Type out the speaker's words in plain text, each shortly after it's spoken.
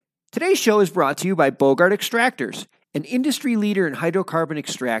Today's show is brought to you by Bogart Extractors, an industry leader in hydrocarbon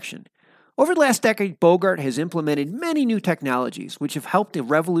extraction. Over the last decade, Bogart has implemented many new technologies which have helped to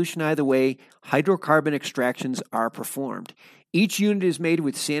revolutionize the way hydrocarbon extractions are performed. Each unit is made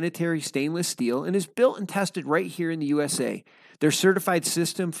with sanitary stainless steel and is built and tested right here in the USA. Their certified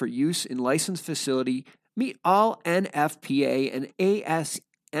system for use in licensed facility meet all NFPA and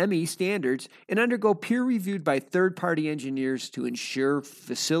ASME standards and undergo peer reviewed by third-party engineers to ensure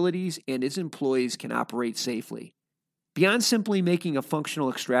facilities and its employees can operate safely. Beyond simply making a functional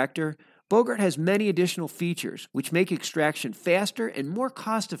extractor, Bogart has many additional features which make extraction faster and more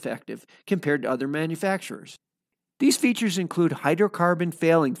cost-effective compared to other manufacturers. These features include hydrocarbon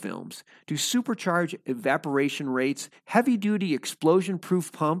failing films to supercharge evaporation rates, heavy-duty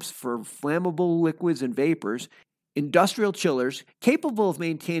explosion-proof pumps for flammable liquids and vapors, industrial chillers capable of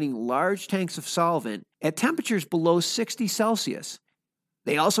maintaining large tanks of solvent at temperatures below 60 Celsius.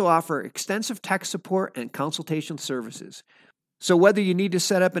 They also offer extensive tech support and consultation services. So whether you need to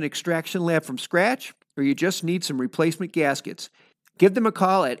set up an extraction lab from scratch or you just need some replacement gaskets, give them a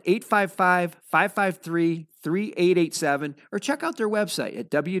call at 855-553-3887 or check out their website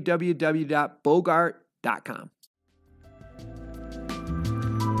at www.bogart.com.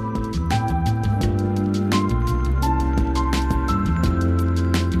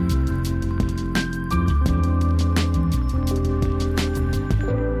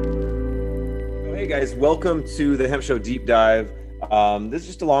 Hey guys, welcome to the Hemp Show Deep Dive. This is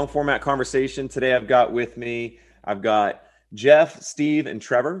just a long format conversation. Today I've got Jeff, Steve, and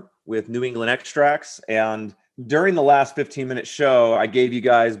Trevor with New England Extracts. And during the last 15-minute show, I gave you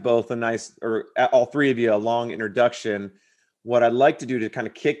guys both all three of you, a long introduction. What I'd like to do to kind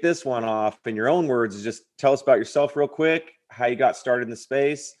of kick this one off in your own words is just tell us about yourself real quick, how you got started in the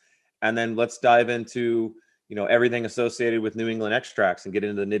space, and then let's dive into, everything associated with New England Extracts and get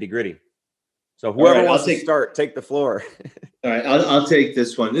into the nitty-gritty. So whoever wants to start, take the floor. All right, I'll take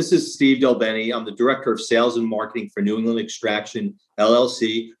this one. This is Steve Delbenny. I'm the Director of Sales and Marketing for New England Extraction,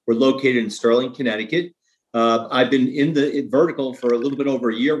 LLC. We're located in Sterling, Connecticut. I've been in the vertical for a little bit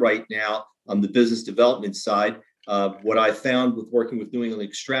over a year right now on the business development side. What I found with working with New England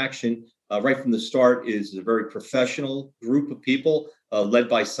Extraction right from the start is a very professional group of people led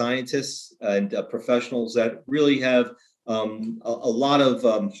by scientists and professionals that really have a lot of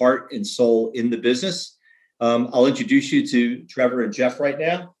heart and soul in the business. I'll introduce you to Trevor and Jeff right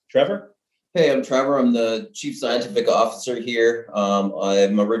now. Trevor? Hey, I'm Trevor. I'm the Chief Scientific Officer here.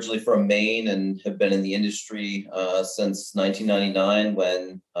 I'm originally from Maine and have been in the industry since 1999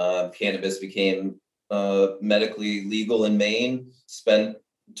 when cannabis became medically legal in Maine. Spent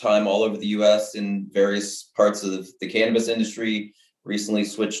time all over the U.S. in various parts of the cannabis industry. Recently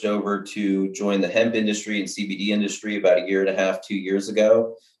switched over to join the hemp industry and CBD industry about a year and a half, 2 years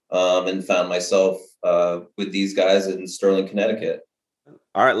ago, and found myself with these guys in Sterling, Connecticut.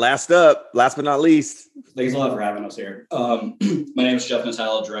 All right, last but not least. Thanks a lot for having us here. My name is Jeff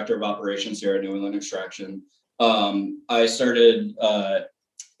Natal, Director of Operations here at New England Extraction. I started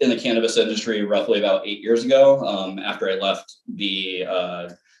in the cannabis industry roughly about 8 years ago after I left the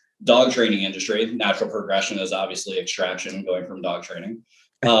dog training industry. Natural progression is obviously extraction, going from dog training.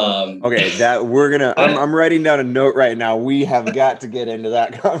 Okay, I'm writing down a note right now. We have got to get into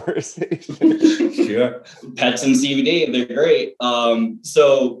that conversation. Sure. Pets and CBD, they're great.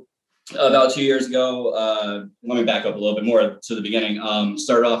 So about 2 years ago, let me back up a little bit more to the beginning.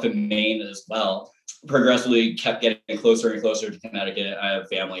 Started off in Maine as well. Progressively kept getting closer and closer to Connecticut. I have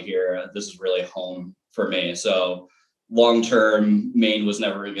family here. This is really home for me. So long-term, Maine was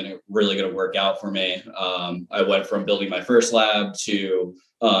never really going to work out for me. I went from building my first lab to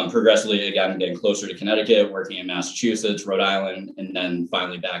progressively, again, getting closer to Connecticut, working in Massachusetts, Rhode Island, and then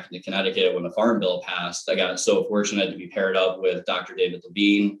finally back into Connecticut when the Farm Bill passed. I got so fortunate to be paired up with Dr. David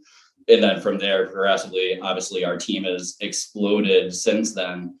Levine. And then from there, progressively, obviously, our team has exploded since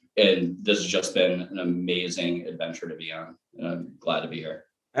then. And this has just been an amazing adventure to be on. And I'm glad to be here.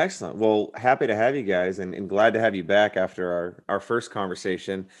 Excellent. Well, happy to have you guys and glad to have you back after our first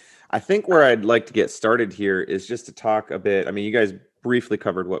conversation. I think where I'd like to get started here is just to talk a bit. I mean, you guys briefly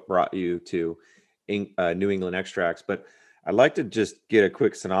covered what brought you to New England Extracts, but I'd like to just get a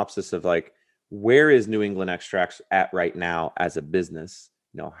quick synopsis of where is New England Extracts at right now as a business?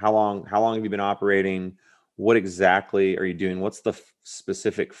 How long have you been operating? What exactly are you doing? What's the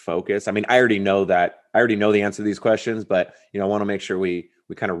specific focus? I mean, I already know the answer to these questions, but I want to make sure we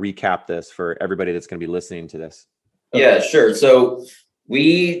kind of recap this for everybody that's going to be listening to this. Yeah, sure. So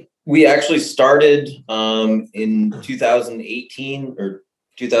we actually started in 2018 or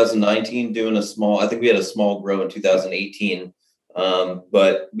 2019 doing I think we had a small grow in 2018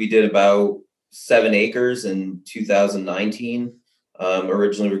 But we did about 7 acres in 2019.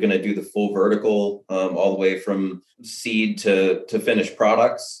 Originally, we are going to do the full vertical, all the way from seed to finished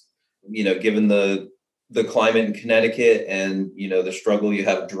products. Given the climate in Connecticut and, the struggle you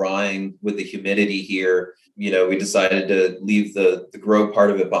have drying with the humidity here, we decided to leave the grow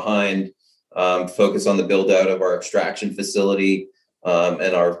part of it behind, focus on the build out of our extraction facility,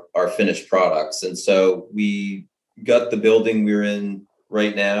 and our finished products. And so we got the building we're in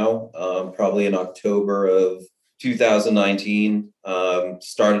right now, probably in October of 2019,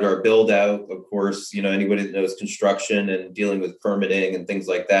 started our build out. Of course, anybody that knows construction and dealing with permitting and things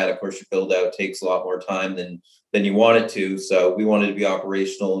like that, of course, your build out takes a lot more time than you want it to. So we wanted to be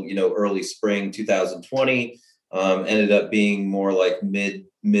operational, early spring 2020, ended up being more like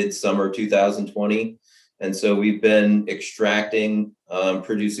mid-summer 2020. And so we've been extracting,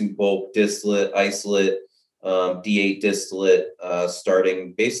 producing bulk distillate, isolate, D8 distillate,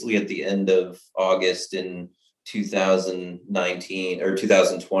 starting basically at the end of August in 2019 or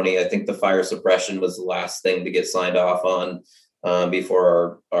 2020. I think the fire suppression was the last thing to get signed off on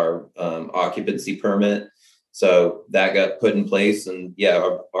before our occupancy permit. So that got put in place, and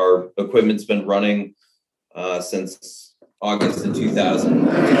our equipment's been running since August of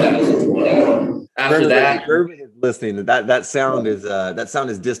 2020. After that, Urban is listening. That sound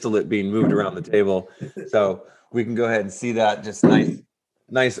is distillate being moved around the table. So we can go ahead and see that. Just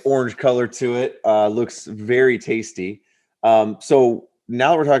nice orange color to it. Looks very tasty. So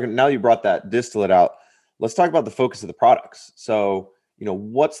now you brought that distillate out, let's talk about the focus of the products. So,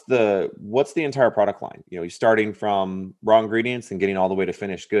 what's the entire product line? You're starting from raw ingredients and getting all the way to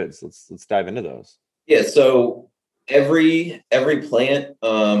finished goods. Let's dive into those. Yeah. So every plant,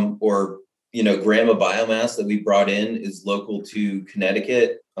 or gram of biomass that we brought in is local to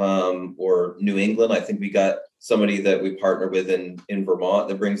Connecticut, or New England. I think we got somebody that we partner with in Vermont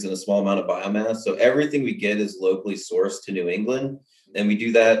that brings in a small amount of biomass. So everything we get is locally sourced to New England. And we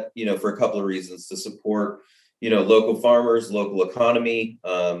do that, for a couple of reasons: to support, local farmers, local economy.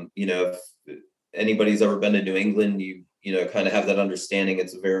 If anybody's ever been to New England, you kind of have that understanding.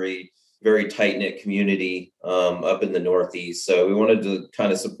 It's a very, very tight-knit community up in the Northeast. So we wanted to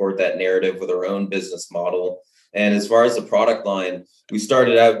kind of support that narrative with our own business model. And as far as the product line, we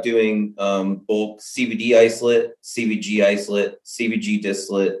started out doing bulk CBD isolate, CBG isolate, CBG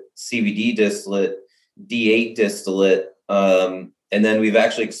distillate, CBD distillate, D8 distillate. And then we've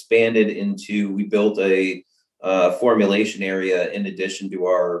actually expanded we built a formulation area in addition to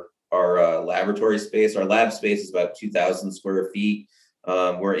our laboratory space. Our lab space is about 2,000 square feet.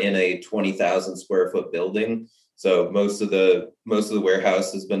 We're in a 20,000 square foot building. So most of the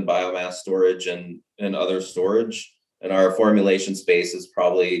warehouse has been biomass storage and other storage. And our formulation space is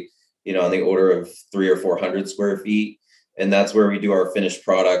probably, on the order of 300 or 400 square feet. And that's where we do our finished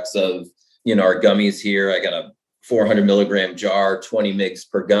products of, our gummies here. I got a 400 milligram jar, 20 mgs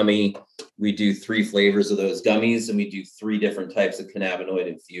per gummy. We do 3 flavors of those gummies, and we do 3 different types of cannabinoid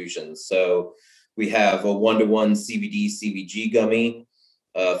infusions. So we have a 1-to-1 CBD CBG gummy,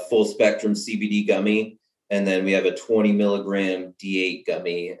 a full spectrum CBD gummy, and then we have a 20 milligram D8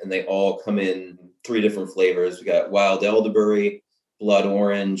 gummy, and they all come in 3 different flavors. We got wild elderberry, blood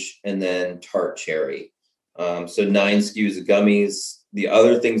orange, and then tart cherry. So 9 SKUs of gummies. The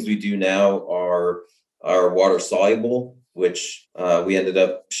other things we do now are water soluble, which we ended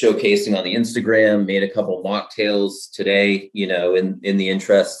up showcasing on the Instagram, made a couple mocktails today, in the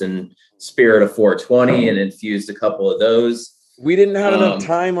interest and spirit of 420, and infused a couple of those. We didn't have enough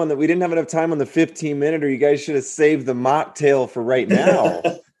time on the 15-minute, or you guys should have saved the mocktail for right now.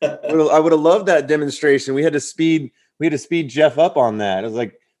 I would have loved that demonstration. We had to speed Jeff up on that. It was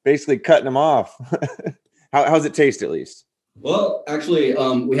like basically cutting him off. How's it taste, at least? Well, actually,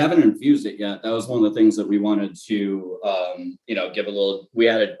 we haven't infused it yet. That was one of the things that we wanted to, give a little. We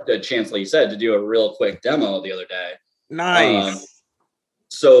had a chance, like you said, to do a real quick demo the other day. Nice.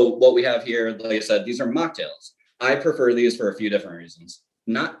 So what we have here, like I said, these are mocktails. I prefer these for a few different reasons.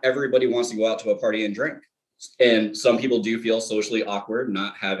 Not everybody wants to go out to a party and drink. And some people do feel socially awkward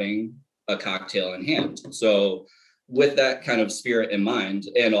not having a cocktail in hand. So with that kind of spirit in mind,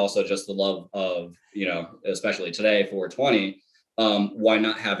 and also just the love of, especially today, 420, why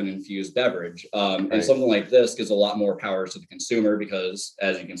not have an infused beverage? And something like this gives a lot more power to the consumer, because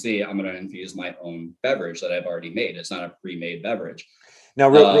as you can see, I'm going to infuse my own beverage that I've already made. It's not a pre-made beverage. Now,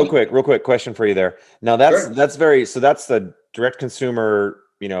 real quick question for you there. Now that's the direct consumer,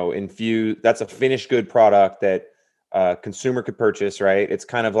 infused. That's a finished good product that consumer could purchase, right? It's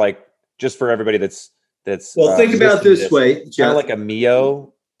kind of like, just for everybody that's well, think about this way, Jeff. Kind of like a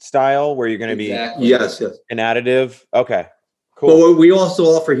Mio style, where you're going to be yes, an additive. Okay, Cool. But what we also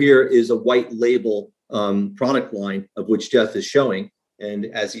offer here is a white label product line, of which Jeff is showing. And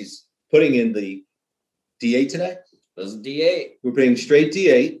as he's putting in the D8 today, This is D8. we're putting straight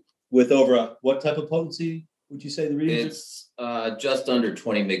D8 with over what type of potency would you say the reading is? It's just under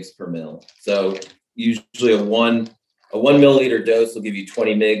 20 mgs per mil. So usually a 1 milliliter dose will give you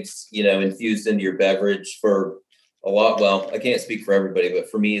 20 mgs, infused into your beverage for a lot. Well, I can't speak for everybody, but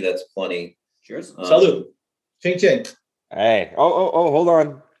for me, that's plenty. Cheers. Salud. Ching ching. Hey, hold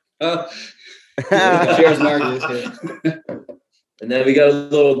on. Cheers, Mark. And then we got a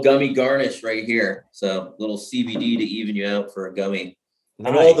little gummy garnish right here. So a little CBD to even you out for a gummy.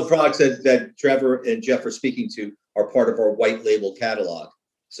 And all the products that Trevor and Jeff are speaking to are part of our white label catalog.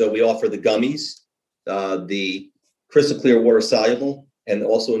 So we offer the gummies, the crystal clear water soluble, and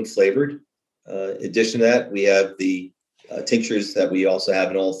also in flavored. In addition to that, we have the tinctures that we also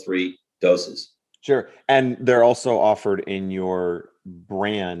have in all 3 doses. Sure. And they're also offered in your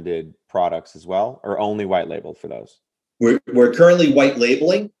branded products as well, or only white labeled for those? We're currently white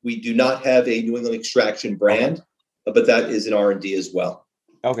labeling. We do not have a New England Extraction brand, but that is in R&D as well.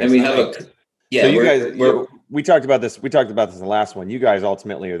 Okay. And we have so you guys, we talked about this. We talked about this in the last one. You guys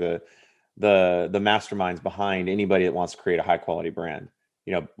ultimately are the masterminds behind anybody that wants to create a high quality brand.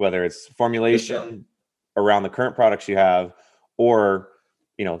 Whether it's formulation around the current products you have, or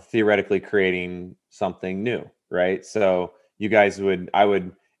theoretically creating something new, right? So you guys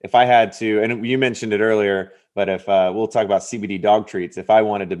if I had to, and you mentioned it earlier, but if we'll talk about CBD dog treats, if I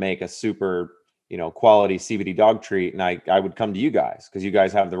wanted to make a super quality CBD dog treat, and I would come to you guys because you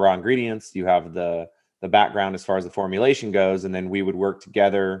guys have the raw ingredients, you have the background as far as the formulation goes, and then we would work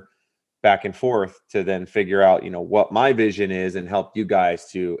together back and forth to then figure out what my vision is and help you guys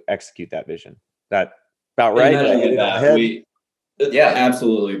to execute that vision. That about right? Yeah,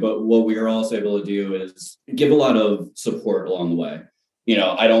 absolutely. But what we are also able to do is give a lot of support along the way.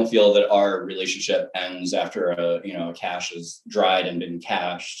 I don't feel that our relationship ends after a cash is dried and been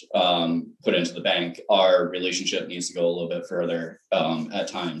cashed, put into the bank. Our relationship needs to go a little bit further at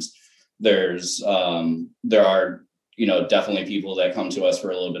times. There are definitely people that come to us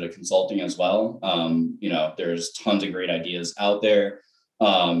for a little bit of consulting as well. There's tons of great ideas out there,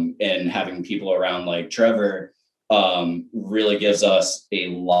 and having people around like Trevor really gives us a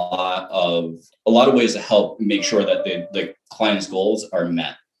lot of ways to help make sure that the client's goals are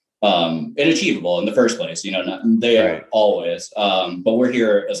met and achievable in the first place. They are always, but we're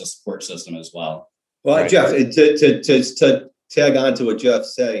here as a support system as well. Well, right. Jeff, to tag on to what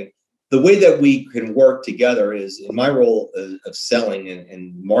Jeff's saying, the way that we can work together is in my role of selling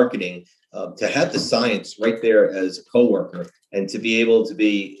and marketing, to have the science right there as a coworker and to be able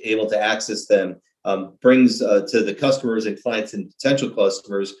to access them brings to the customers and clients and potential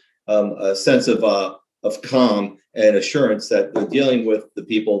customers a sense of calm and assurance that they're dealing with the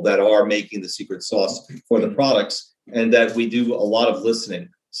people that are making the secret sauce for the products, and that we do a lot of listening.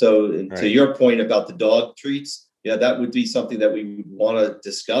 So to your point about the dog treats, that would be something that we would want to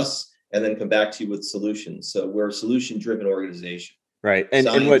discuss and then come back to you with solutions. So we're a solution-driven organization. Right. And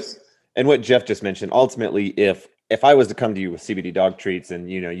what Jeff just mentioned, ultimately, if I was to come to you with CBD dog treats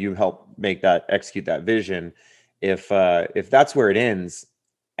and you help execute that vision, if that's where it ends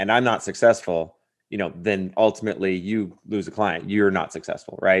and I'm not successful, then ultimately you lose a client. You're not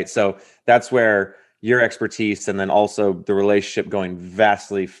successful, right? So that's where your expertise and then also the relationship going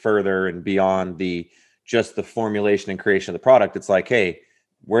vastly further and beyond just the formulation and creation of the product. It's like, hey,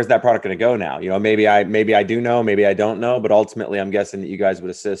 where's that product going to go now? Maybe I do know, maybe I don't know, but ultimately I'm guessing that you guys would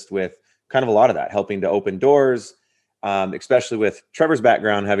assist with kind of a lot of that, helping to open doors, especially with Trevor's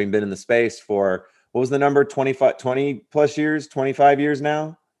background, having been in the space for, what was the number? 20 plus years, 25 years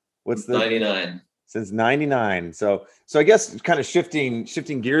now? What's the 99? Since 99. So I guess kind of shifting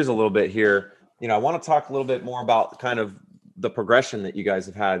gears a little bit here, I want to talk a little bit more about kind of the progression that you guys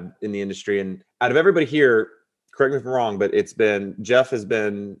have had in the industry. And out of everybody here, correct me if I'm wrong, but Jeff has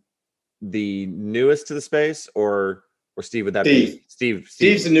been the newest to the space, or Steve, would that be? Steve's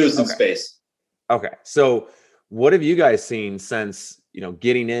the newest in space. Okay. So what have you guys seen since,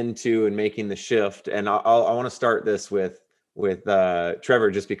 getting into and making the shift? And I want to start this with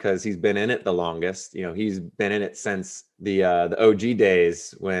Trevor, just because he's been in it the longest. He's been in it since the OG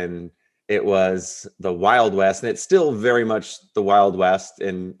days when it was the Wild West, and it's still very much the Wild West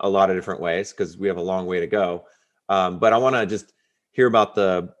in a lot of different ways because we have a long way to go. But I want to just hear about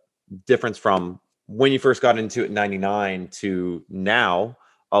the difference from when you first got into it in 99 to now,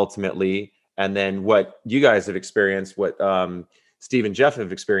 ultimately, and then what you guys have experienced, what Steve and Jeff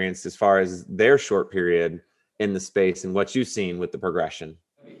have experienced as far as their short period in the space and what you've seen with the progression.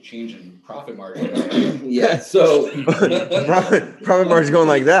 Change in profit margin. Yeah. So profit margin going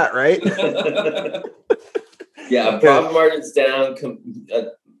like that, right? Yeah, profit margin's down.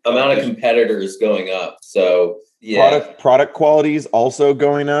 Amount of competitors going up. So yeah, product quality is also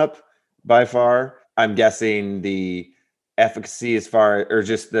going up by far. I'm guessing the efficacy as far, or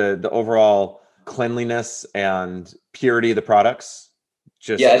just the overall cleanliness and purity of the products.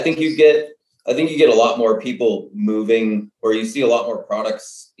 I think you get a lot more people moving, or you see a lot more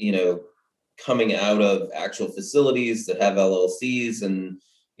products, coming out of actual facilities that have LLCs and,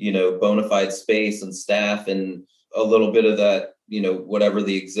 bona fide space and staff, and a little bit of that, whatever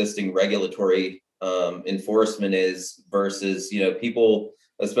the existing regulatory enforcement is, versus, people,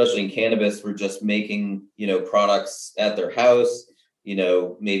 especially in cannabis, were just making, products at their house,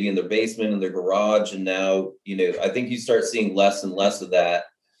 maybe in their basement, in their garage. And now, I think you start seeing less and less of that.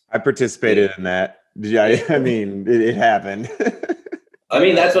 I participated in that. Yeah, I mean, it happened. I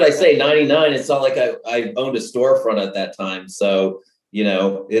mean, that's what I say. 99. It's not like I owned a storefront at that time. So,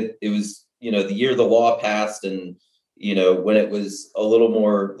 it was, the year the law passed, and, when it was a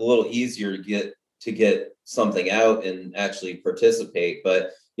little easier to get something out and actually participate.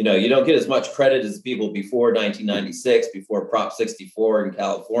 But, you don't get as much credit as people before 1996, before Prop 64 in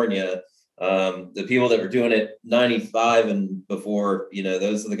California. The people that were doing it 95 and before,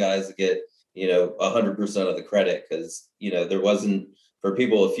 those are the guys that get, 100% of the credit, because, there wasn't, for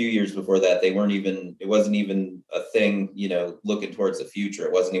people a few years before that, it wasn't even a thing, looking towards the future.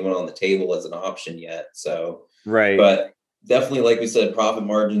 It wasn't even on the table as an option yet. So, right. But definitely, like we said, profit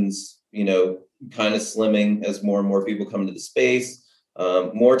margins, kind of slimming as more and more people come into the space.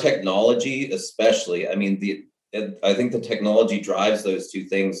 More technology, especially. I mean, I think the technology drives those two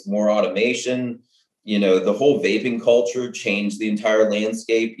things. More automation, the whole vaping culture changed the entire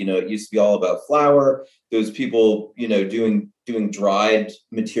landscape. It used to be all about flower. Those people, doing dried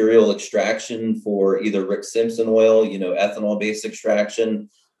material extraction for either Rick Simpson oil, ethanol based extraction,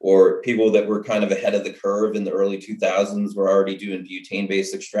 or people that were kind of ahead of the curve in the early 2000s were already doing butane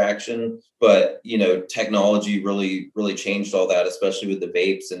based extraction. But, technology really, really changed all that, especially with the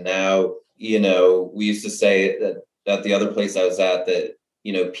vapes. And now, we used to say that at the other place I was at, that,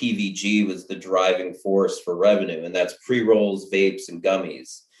 PVG was the driving force for revenue, and that's pre-rolls, vapes, and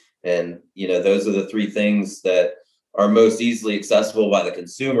gummies. And, those are the three things that are most easily accessible by the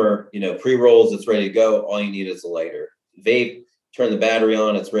consumer. Pre-rolls, it's ready to go. All you need is a lighter. Vape, turn the battery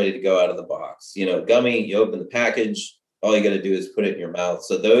on, it's ready to go out of the box. Gummy, you open the package, all you got to do is put it in your mouth.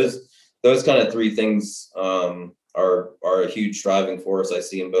 So those kind of three things are a huge driving force I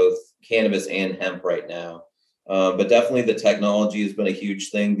see in both cannabis and hemp right now. But definitely the technology has been a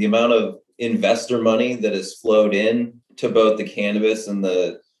huge thing. The amount of investor money that has flowed in to both the cannabis and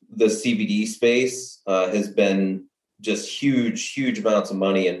the CBD space has been just huge amounts of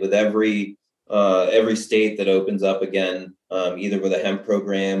money. And with every state that opens up again, either with a hemp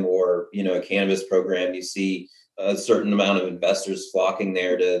program or, a cannabis program, you see a certain amount of investors flocking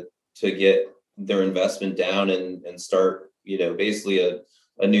there to get their investment down and start, basically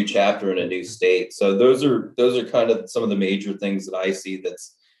a new chapter in a new state. So those are kind of some of the major things that I see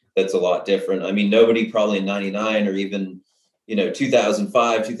that's a lot different. I mean, nobody probably in 99 or even,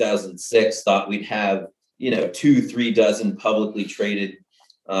 2005, 2006 thought we'd have, 2-3 dozen publicly traded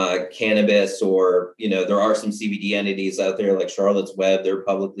cannabis, or, there are some CBD entities out there like Charlotte's Web, they're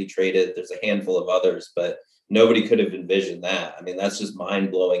publicly traded. There's a handful of others, but nobody could have envisioned that. I mean, that's just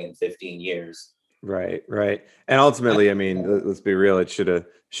mind blowing in 15 years. Right. And ultimately, I mean, let's be real, it should have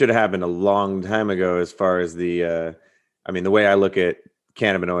happened a long time ago. As far as the way I look at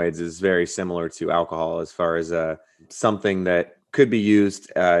cannabinoids is very similar to alcohol, as far as something that could be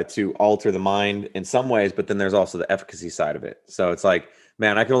used to alter the mind in some ways, but then there's also the efficacy side of it. So it's like,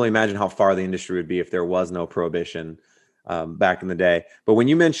 man, I can only imagine how far the industry would be if there was no prohibition back in the day. But when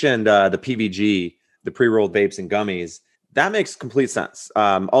you mentioned the PVG, the pre-rolled vapes and gummies, that makes complete sense.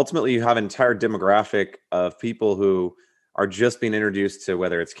 Ultimately, you have an entire demographic of people who are just being introduced to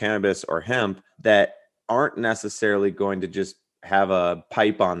whether it's cannabis or hemp that aren't necessarily going to just have a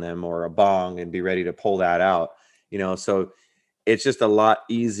pipe on them or a bong and be ready to pull that out. So it's just a lot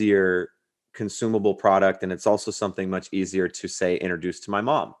easier consumable product. And it's also something much easier to, say, introduce to my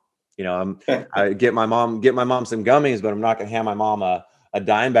mom. I get my mom some gummies, but I'm not going to hand my mom a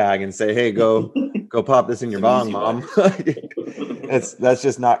dime bag and say, hey, go pop this in your bong, Mom. That's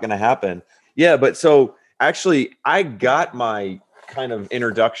just not going to happen. Yeah. But so actually I got my kind of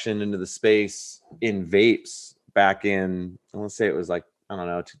introduction into the space in vapes back in, I want to say it was like, I don't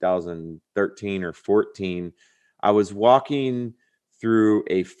know, 2013 or 14. I was walking through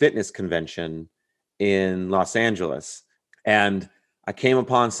a fitness convention in Los Angeles, and I came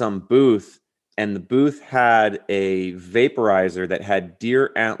upon some booth, and the booth had a vaporizer that had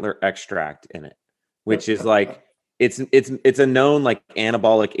deer antler extract in it, which is like it's a known like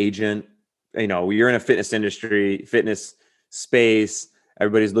anabolic agent. You know, you're in a fitness industry, fitness space.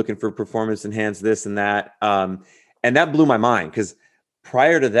 Everybody's looking for performance enhanced this and that. And that blew my mind because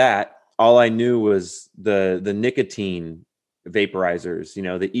prior to that, all I knew was the nicotine vaporizers, you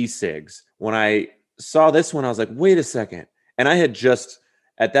know, the e-cigs. When I saw this one, I was like, wait a second. And I had just,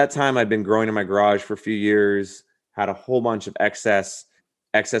 at that time, I'd been growing in my garage for a few years, had a whole bunch of excess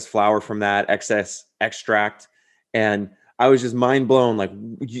flour from that, excess extract. And I was just mind blown. Like,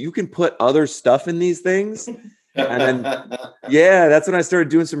 you can put other stuff in these things. And then, yeah, that's when I started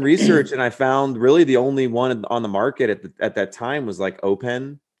doing some research, and I found really the only one on the market at that time was like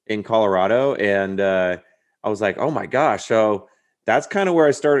Open in Colorado. And I was like, oh my gosh. So that's kind of where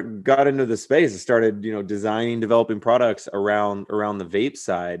I got into the space. I started, you know, designing, developing products around the vape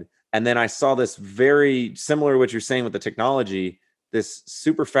side. And then I saw this very similar to what you're saying with the technology, this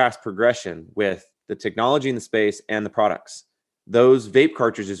super fast progression with the technology in the space and the products. Those vape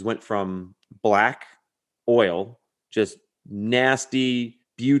cartridges went from black oil, just nasty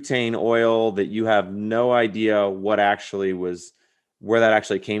butane oil that you have no idea what actually was, where that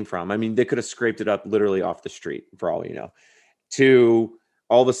actually came from. I mean, they could have scraped it up literally off the street for all you know, to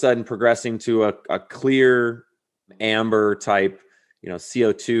all of a sudden progressing to a clear amber type, you know,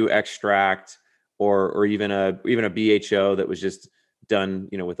 CO2 extract, or even a BHO that was just done,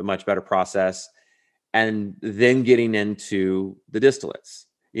 you know, with a much better process, and then getting into the distillates.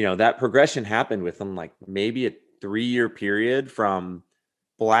 You know, that progression happened with them like maybe a 3-year period from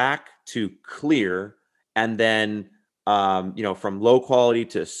black to clear, and then you know, from low quality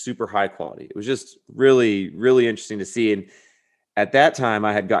to super high quality. It was just really, really interesting to see. And at that time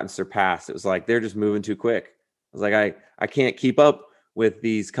I had gotten surpassed. It was like, they're just moving too quick. I was like, I can't keep up with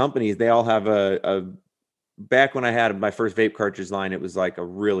these companies. They all have a back when I had my first vape cartridge line, it was like a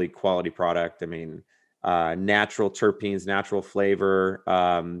really quality product. I mean, natural terpenes, natural flavor,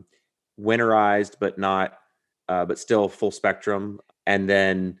 winterized, but not, but still full spectrum. And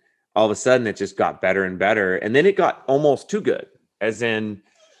then all of a sudden it just got better and better. And then it got almost too good, as in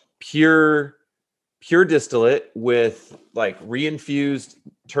pure distillate with like reinfused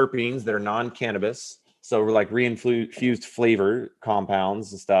terpenes that are non-cannabis. So we're like reinfused flavor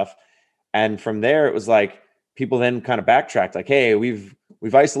compounds and stuff. And from there, it was like people then kind of backtracked, like, hey, we've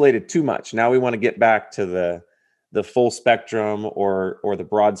isolated too much. Now we want to get back to the full spectrum or the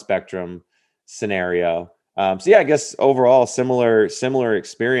broad spectrum scenario. So yeah, I guess overall similar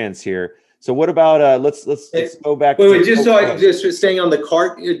experience here. So what about let's go back. Wait, just staying on the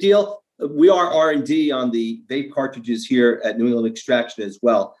cart deal. We are R&D on the vape cartridges here at New England Extraction as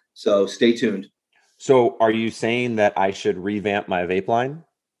well. So stay tuned. So are you saying that I should revamp my vape line?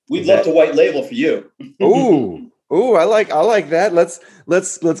 We'd love to white label for you. Ooh, I like that.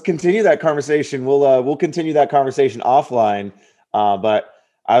 Let's continue that conversation. We'll continue that conversation offline. But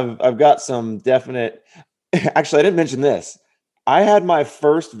I've got some definite. Actually, I didn't mention this. I had my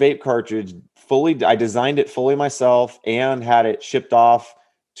first vape cartridge I designed it fully myself and had it shipped off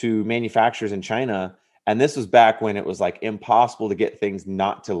to manufacturers in China. And this was back when it was like impossible to get things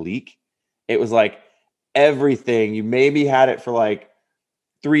not to leak. It was like everything. You maybe had it for like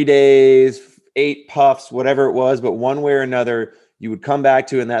 3 days, 8 puffs, whatever it was, but one way or another, you would come back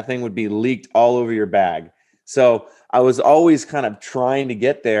to, and that thing would be leaked all over your bag. So I was always kind of trying to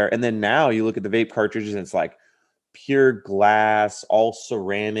get there. And then now you look at the vape cartridges and it's like pure glass, all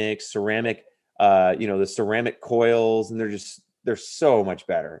ceramic, the ceramic coils, and they're so much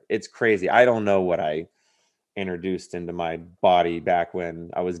better. It's crazy. I don't know what I introduced into my body back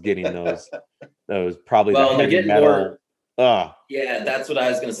when I was getting those probably the heavy metal. Yeah, that's what I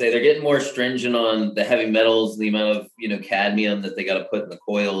was going to say. They're getting more stringent on the heavy metals, the amount of, cadmium that they got to put in the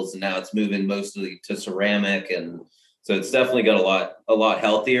coils. And now it's moving mostly to ceramic. And so it's definitely got a lot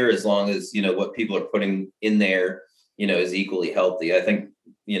healthier, as long as, what people are putting in there, is equally healthy. I think,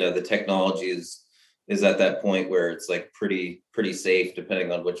 the technology is at that point where it's like pretty safe,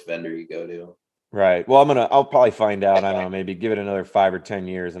 depending on which vendor you go to. Right. Well, I'll probably find out. I don't know, maybe give it another 5 or 10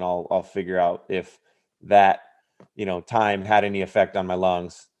 years and I'll figure out if that, time had any effect on my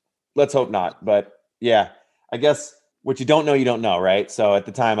lungs. Let's hope not. But yeah, I guess what you don't know, right? So at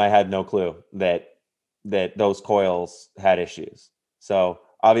the time I had no clue that those coils had issues. So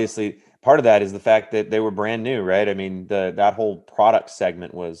obviously part of that is the fact that they were brand new, right? I mean, that whole product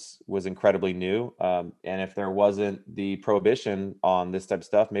segment was incredibly new. And if there wasn't the prohibition on this type of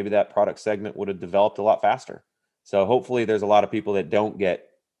stuff, maybe that product segment would have developed a lot faster. So hopefully there's a lot of people that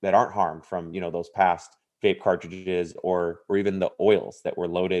aren't harmed from, those past vape cartridges or even the oils that were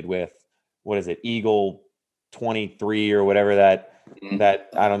loaded with, what is it, Eagle 23 or whatever that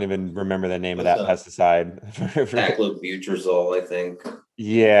I don't even remember the name of that pesticide. Paclobutrazol, I think.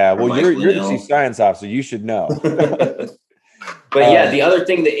 Yeah, well, you're the chief science officer. You should know. But yeah, the other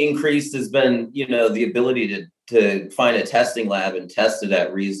thing that increased has been, the ability to find a testing lab and test it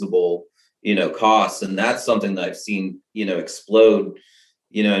at reasonable, costs. And that's something that I've seen, explode.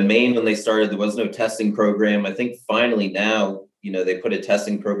 In Maine, when they started, there was no testing program. I think finally now, they put a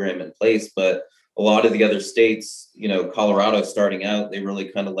testing program in place, but a lot of the other states, Colorado starting out, they really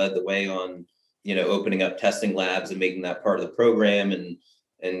kind of led the way on, opening up testing labs and making that part of the program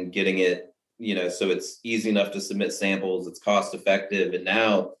and getting it, so it's easy enough to submit samples. It's cost effective. And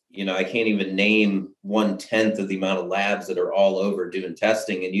now, I can't even name 1/10 of the amount of labs that are all over doing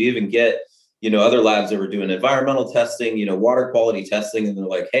testing. And you even get, other labs that were doing environmental testing, water quality testing. And they're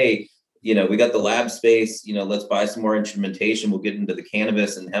like, hey, we got the lab space, let's buy some more instrumentation. We'll get into the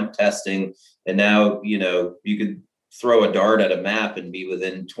cannabis and hemp testing. And now, you could throw a dart at a map and be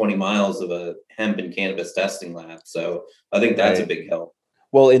within 20 miles of a hemp and cannabis testing lab. So I think that's a big help.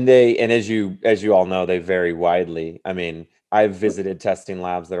 Well, and as you all know, they vary widely. I mean, I've visited testing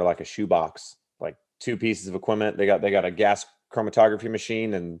labs that are like a shoebox, like 2 pieces of equipment. They got a gas chromatography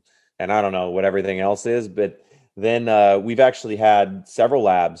machine and I don't know what everything else is. But then we've actually had several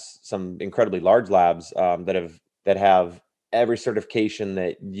labs, some incredibly large labs that have every certification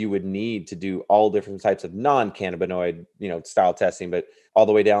that you would need to do all different types of non-cannabinoid, style testing, but all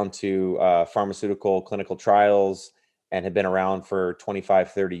the way down to pharmaceutical clinical trials, and have been around for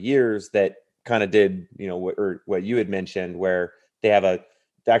 25, 30 years that kind of did, what you had mentioned, where they have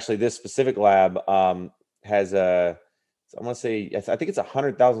actually this specific lab has I want to say, I think it's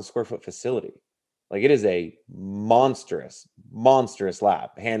 100,000 square foot facility. Like, it is a monstrous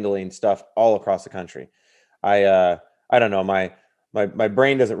lab handling stuff all across the country. I don't know. My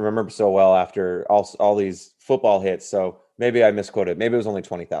brain doesn't remember so well after all these football hits. So maybe I misquoted. Maybe it was only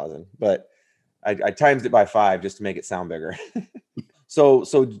 20,000, but I timed it by 5 just to make it sound bigger. So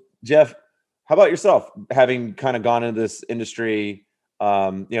Jeff, how about yourself? Having kind of gone into this industry,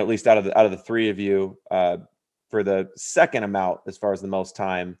 at least out of the 3 of you, for the second amount, as far as the most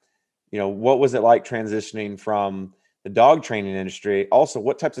time, what was it like transitioning from the dog training industry? Also,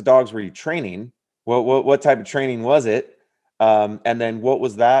 what types of dogs were you training? What type of training was it? And then what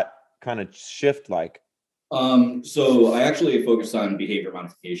was that kind of shift like? So I actually focused on behavior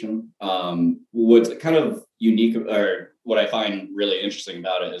modification. What's kind of unique, or what I find really interesting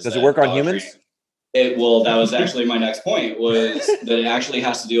about it is, does it work on humans? That was actually my next point, was that it actually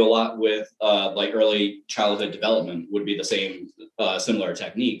has to do a lot with like early childhood development. Would be the same similar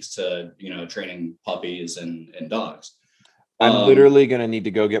techniques to training puppies and dogs. I'm literally going to need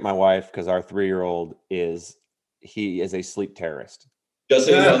to go get my wife, because our 3-year-old is a sleep terrorist. Just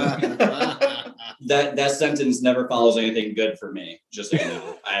so you know, that sentence never follows anything good for me. Just so you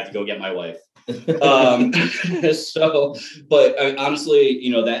know, I have to go get my wife. Honestly,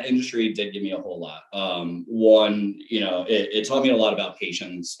 that industry did give me a whole lot. One, it taught me a lot about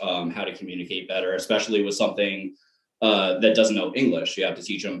patience, how to communicate better, especially with something that doesn't know English. You have to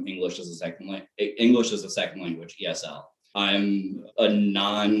teach them English as a second language, ESL. I'm a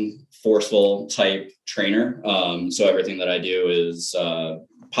non-forceful type trainer. So everything that I do is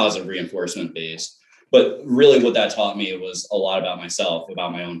positive reinforcement based. But really what that taught me was a lot about myself,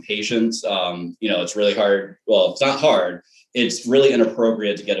 about my own patience. It's really hard. Well, it's not hard. It's really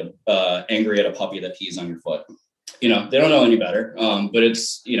inappropriate to get angry at a puppy that pees on your foot. They don't know any better. But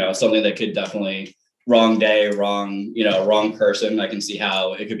it's, something that could definitely, wrong day, wrong person. I can see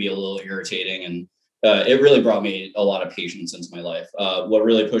how it could be a little irritating, and it really brought me a lot of patience into my life. What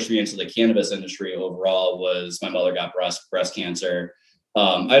really pushed me into the cannabis industry overall was my mother got breast cancer.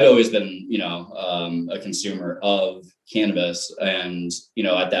 I'd always been, a consumer of cannabis, and,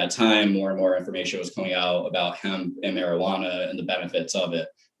 at that time, more and more information was coming out about hemp and marijuana and the benefits of it.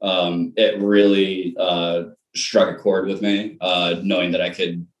 It really struck a chord with me, knowing that I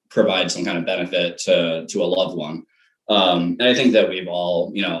could provide some kind of benefit to a loved one. And I think that we've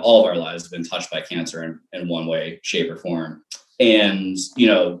all of our lives have been touched by cancer in one way, shape, or form. And,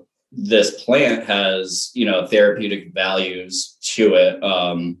 this plant has, therapeutic values to it.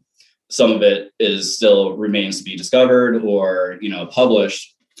 Some of it is still remains to be discovered or,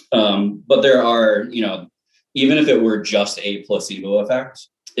 published. But there are, even if it were just a placebo effect,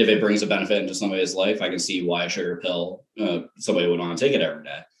 if it brings a benefit into somebody's life, I can see why a sugar pill, somebody would want to take it every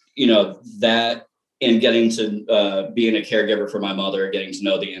day. That, and getting to being a caregiver for my mother, getting to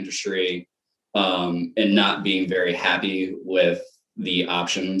know the industry, and not being very happy with the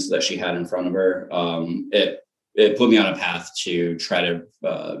options that she had in front of her, it put me on a path to try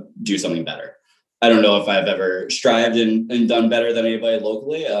to do something better. I don't know if I've ever strived and done better than anybody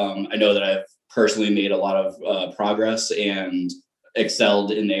locally. I know that I've personally made a lot of progress and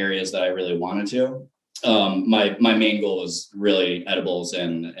excelled in the areas that I really wanted to. My main goal was really edibles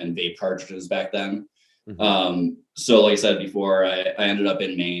and vape cartridges back then. So like I said before, I ended up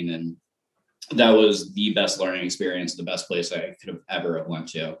in Maine, and that was the best learning experience, the best place I could have ever went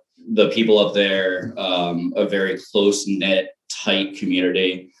to. The people up there, a very close knit, tight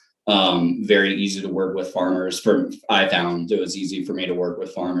community, very easy to work with farmers. I found it was easy for me to work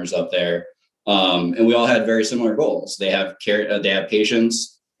with farmers up there. And we all had very similar goals. They have care, they have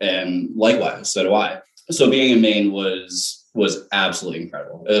patience, and likewise, so do I. So being in Maine was absolutely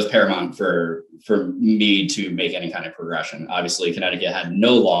incredible. It was paramount for me to make any kind of progression. Obviously, Connecticut had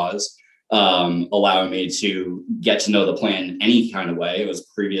no laws allowing me to get to know the plant in any kind of way. It was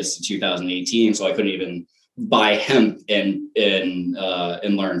previous to 2018, so I couldn't even buy hemp and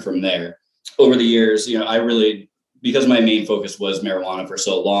learn from there. Over the years, I really, because my main focus was marijuana for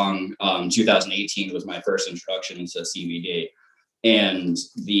so long, 2018 was my first introduction into CBD. And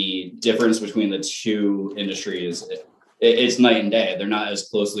the difference between the two industries, it's night and day. They're not as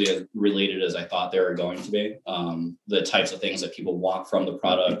closely related as I thought they were going to be. The types of things that people want from the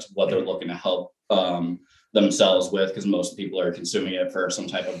product, what they're looking to help themselves with, because most people are consuming it for some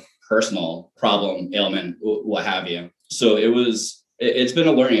type of personal problem, ailment, what have you. So it's been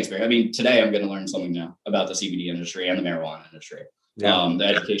a learning experience. I mean, today I'm going to learn something new about the CBD industry and the marijuana industry. Yeah. The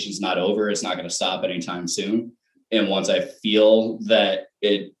education's not over. It's not going to stop anytime soon. And once I feel that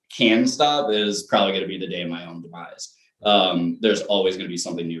it can stop, is probably going to be the day of my own demise. There's always going to be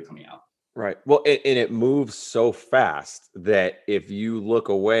something new coming out. Right. Well, and it moves so fast that if you look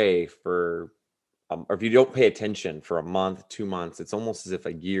away for, or if you don't pay attention for a month, 2 months, it's almost as if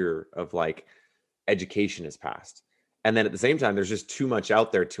a year of like education has passed. And then at the same time, there's just too much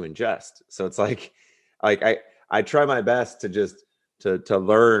out there to ingest. So it's like I try my best to just to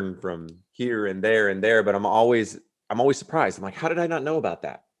learn from here and there, but I'm always surprised. I'm like, how did I not know about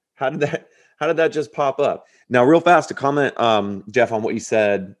that? How did that just pop up? Now, real fast to comment, Jeff, on what you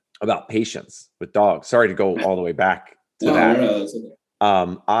said about patience with dogs. Sorry to go all the way back to that. No, it's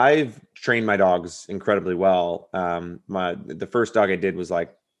okay. I've trained my dogs incredibly well. The first dog I did was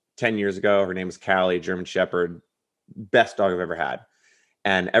like 10 years ago. Her name was Callie, German Shepherd, best dog I've ever had.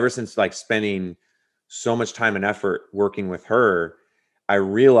 And ever since like spending so much time and effort working with her, I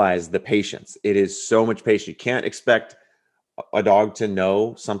realized the patience. It is so much patience. You can't expect a dog to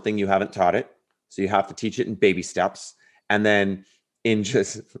know something you haven't taught it. So you have to teach it in baby steps. And then in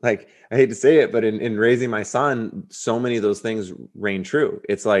just like, I hate to say it, but in raising my son, so many of those things reign true.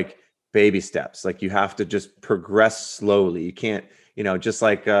 It's like baby steps. Like you have to just progress slowly. You can't, just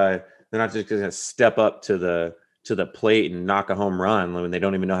like they're not just going to step up to the plate and knock a home run when they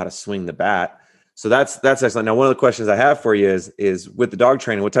don't even know how to swing the bat. So that's excellent. Now, one of the questions I have for you is with the dog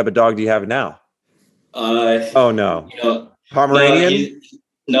training, what type of dog do you have now? Oh no. Pomeranian?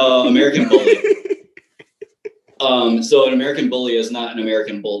 No, American Bully. So an American Bully is not an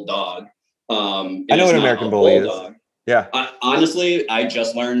American Bulldog. I know what an American Bully is. Yeah. Honestly, I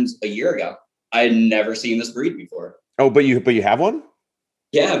just learned a year ago. I had never seen this breed before. Oh, but you have one?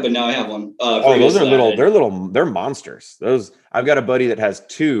 Yeah, but now I have one. Those are they're monsters. I've got a buddy that has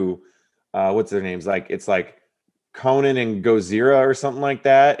two. What's their names? It's like Conan and Gozira or something like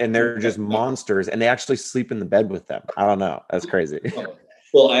that. And they're just monsters, and they actually sleep in the bed with them. I don't know. That's crazy.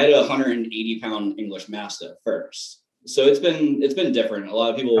 Well, I had a 180-pound English Mastiff first. So it's been different. A lot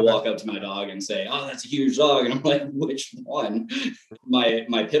of people will walk up to my dog and say, "Oh, that's a huge dog." And I'm like, "Which one?"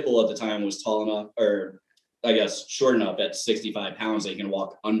 My pit bull at the time was tall enough, or I guess short enough at 65 pounds that he can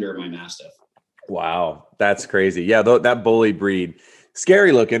walk under my Mastiff. Wow. That's crazy. Yeah. That bully breed,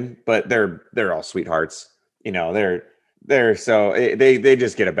 scary looking, but they're all sweethearts. They're so they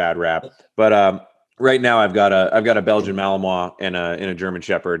just get a bad rap. But right now I've got a Belgian Malinois and a German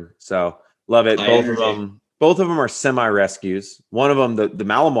Shepherd. So love it. Both of them are semi-rescues. One of them, the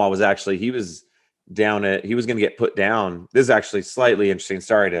Malinois, was actually, he was going to get put down. This is actually slightly interesting.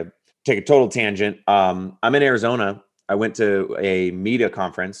 Sorry to take a total tangent. I'm in Arizona. I went to a MEDA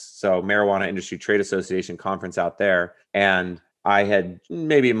conference, so Marijuana Industry Trade Association conference out there. And I had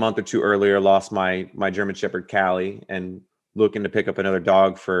maybe a month or two earlier lost my German Shepherd Callie, and looking to pick up another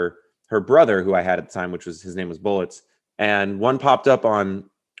dog for her brother, who I had at the time, his name was Bullets. And one popped up on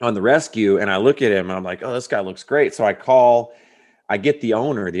the rescue, and I look at him and I'm like, oh, this guy looks great. So I get the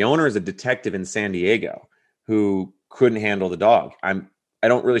owner. The owner is a detective in San Diego who couldn't handle the dog. I'm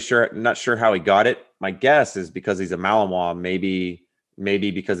not sure how he got it. My guess is because he's a Malinois, maybe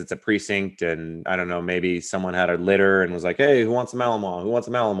maybe because it's a precinct and I don't know, maybe someone had a litter and was like, hey, who wants a Malinois? Who wants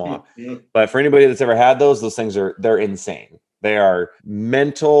a Malinois? Mm-hmm. But for anybody that's ever had those things they're insane. They are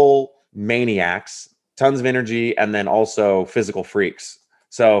mental maniacs, tons of energy, and then also physical freaks.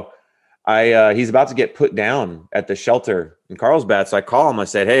 So he's about to get put down at the shelter in Carlsbad. So I call him. I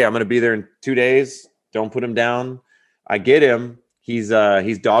said, hey, I'm going to be there in 2 days. Don't put him down. I get him. He's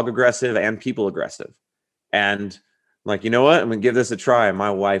dog aggressive and people aggressive. And I'm like, you know what? I'm going to give this a try.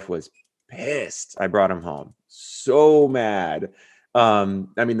 My wife was pissed. I brought him home. So mad. I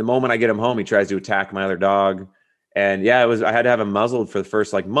mean, the moment I get him home, he tries to attack my other dog. And yeah, I had to have him muzzled for the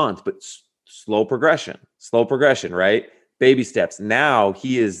first month, but slow progression, right? Baby steps. Now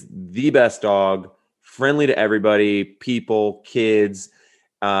he is the best dog, friendly to everybody, people, kids.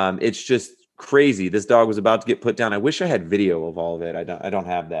 It's just crazy. This dog was about to get put down. I wish I had video of all of it. I don't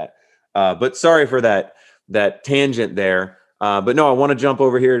have that. But sorry for that tangent there. But no, I want to jump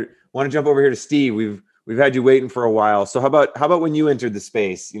over here to Steve. We've had you waiting for a while. So how about when you entered the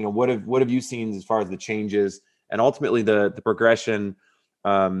space? What have you seen as far as the changes and ultimately the progression?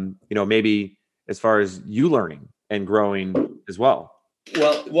 Maybe as far as you learning and growing as well.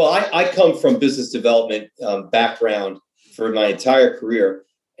 Well, I come from business development background for my entire career,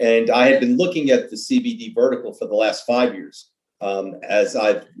 and I had been looking at the CBD vertical for the last 5 years as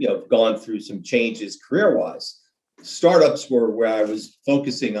I've gone through some changes career-wise. Startups were where I was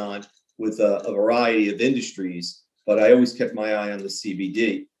focusing on with a variety of industries, but I always kept my eye on the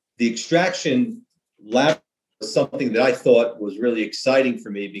CBD. The extraction lab was something that I thought was really exciting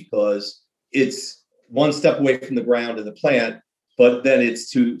for me because it's one step away from the ground and the plant, but then it's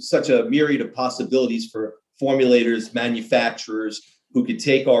to such a myriad of possibilities for formulators, manufacturers who could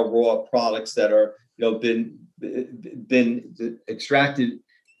take our raw products that are been extracted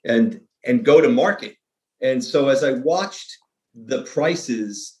and go to market. And so as I watched the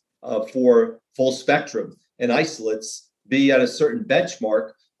prices for full spectrum and isolates be at a certain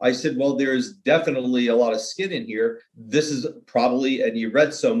benchmark, I said, well, there's definitely a lot of skin in here. This is probably, and you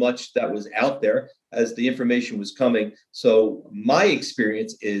read so much that was out there as the information was coming. So my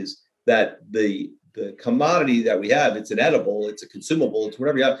experience is that the commodity that we have, it's an edible, it's a consumable, it's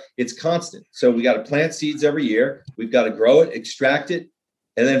whatever you have, it's constant. So we got to plant seeds every year. We've got to grow it, extract it,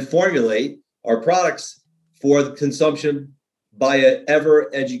 and then formulate our products for the consumption by an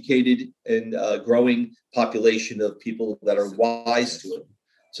ever educated and growing population of people that are wise to it.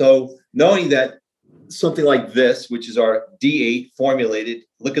 So knowing that something like this, which is our D8 formulated,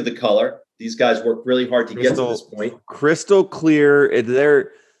 look at the color. These guys work really hard to get to this point. Crystal clear.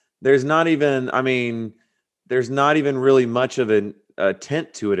 There's not even really much of a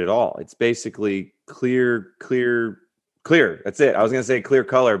tint to it at all. It's basically clear. That's it. I was going to say clear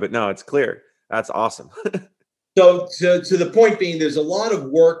color, but no, it's clear. That's awesome. So to the point being, there's a lot of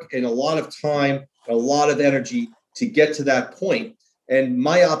work and a lot of time, a lot of energy to get to that point. And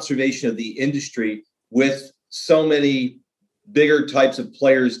my observation of the industry with so many bigger types of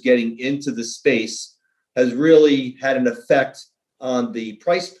players getting into the space has really had an effect on the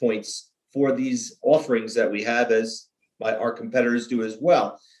price points for these offerings that we have, as our competitors do as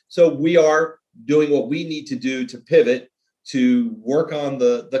well. So we are doing what we need to do to pivot, to work on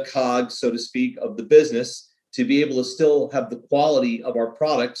the cogs, so to speak, of the business, to be able to still have the quality of our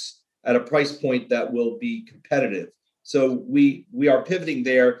products at a price point that will be competitive. So we are pivoting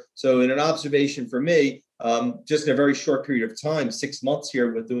there. So in an observation for me, just in a very short period of time, 6 months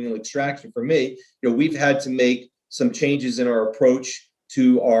here with doing extraction for me, we've had to make some changes in our approach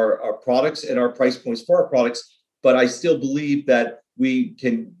to our products and our price points for our products. But I still believe that we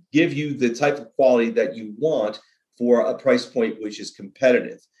can give you the type of quality that you want for a price point which is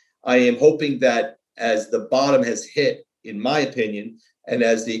competitive. I am hoping that as the bottom has hit, in my opinion, and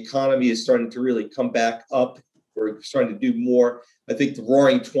as the economy is starting to really come back up, we're starting to do more. I think the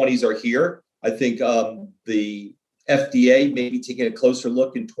roaring 20s are here. I think the FDA maybe taking a closer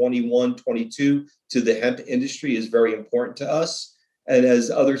look in 21, 22 to the hemp industry is very important to us. And as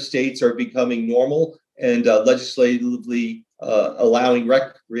other states are becoming normal and legislatively allowing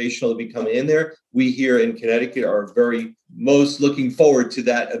recreational to become in there, we here in Connecticut are very most looking forward to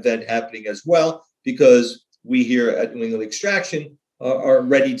that event happening as well, because we here at New England Extraction are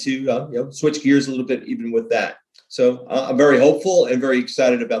ready to switch gears a little bit even with that. So I'm very hopeful and very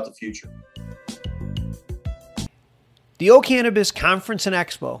excited about the future. The O Cannabis Conference and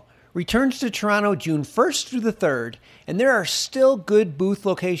Expo returns to Toronto June 1st through the 3rd, and there are still good booth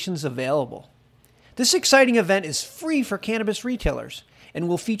locations available. This exciting event is free for cannabis retailers and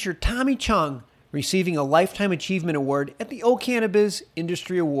will feature Tommy Chung receiving a Lifetime Achievement Award at the O Cannabis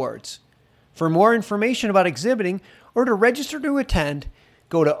Industry Awards. For more information about exhibiting or to register to attend,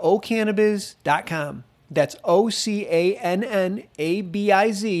 go to ocannabis.com. That's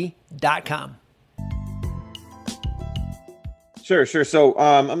OCANNABIZ.com. Sure. So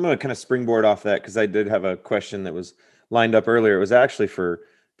I'm going to kind of springboard off that because I did have a question that was lined up earlier. It was actually for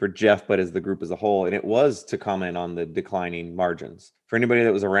Jeff, but as the group as a whole, and it was to comment on the declining margins. For anybody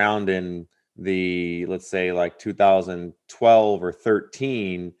that was around in the, let's say, like 2012 or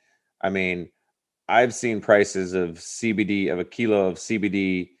 13, I mean, I've seen prices of CBD, of a kilo of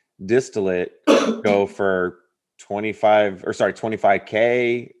CBD distillate go for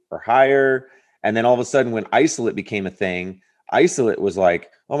 25K or higher. And then all of a sudden when isolate became a thing, isolate was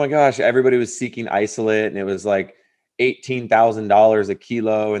like, oh my gosh, everybody was seeking isolate, and it was like $18,000 a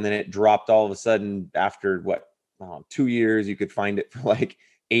kilo. And then it dropped all of a sudden after 2 years, you could find it for like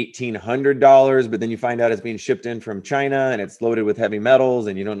 $1,800, but then you find out it's being shipped in from China and it's loaded with heavy metals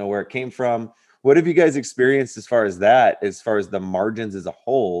and you don't know where it came from. What have you guys experienced as far as that, as far as the margins as a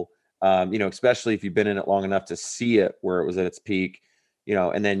whole? Especially if you've been in it long enough to see it where it was at its peak,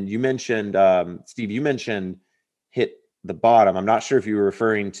 and then you mentioned, Steve, you mentioned hit the bottom. I'm not sure if you were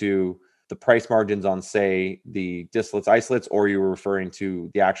referring to the price margins on, say, the distillates, isolates, or you were referring to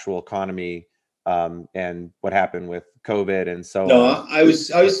the actual economy and what happened with COVID and so on. I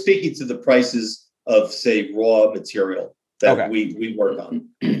was speaking to the prices of, say, raw material that we work on.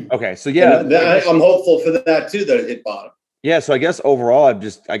 Okay, so yeah, I'm hopeful for that too, that it hit bottom. Yeah, so I guess overall, I'm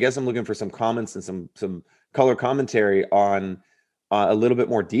looking for some comments and some color commentary on a little bit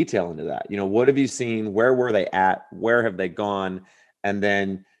more detail into that. What have you seen? Where were they at? Where have they gone? And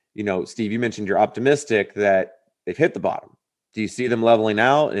then, Steve, you mentioned you're optimistic that they've hit the bottom. Do you see them leveling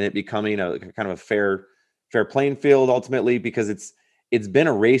out and it becoming a kind of a fair playing field ultimately? Because it's been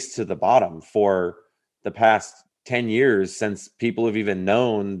a race to the bottom for the past 10 years since people have even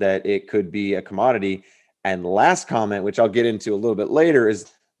known that it could be a commodity. And last comment, which I'll get into a little bit later,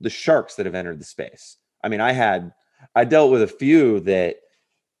 is the sharks that have entered the space. I mean, I dealt with a few that,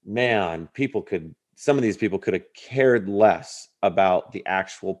 man, some of these people could have cared less about the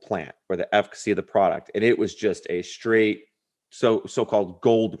actual plant or the efficacy of the product. And it was just a straight so-called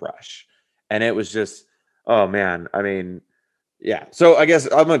gold rush. And it was just, oh man, I mean, yeah. So I guess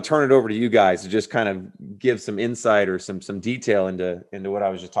I'm going to turn it over to you guys to just kind of give some insight or some detail into what I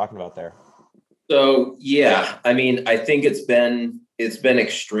was just talking about there. So, yeah, I mean, I think it's been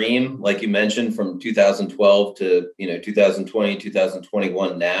extreme, like you mentioned, from 2012 to, 2020,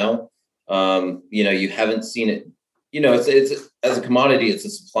 2021 now. You haven't seen it, it's as a commodity, it's a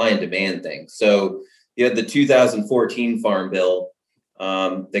supply and demand thing. So you had the 2014 Farm Bill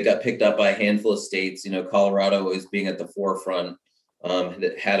that got picked up by a handful of states, Colorado always being at the forefront,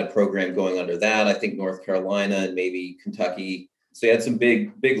 had a program going under that. I think North Carolina and maybe Kentucky. So you had some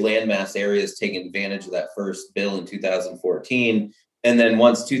big landmass areas taking advantage of that first bill in 2014. And then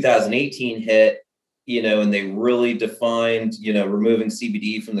once 2018 hit, and they really defined, removing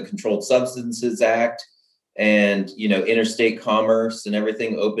CBD from the Controlled Substances Act and, interstate commerce and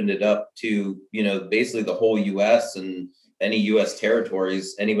everything, opened it up to, basically the whole US and any US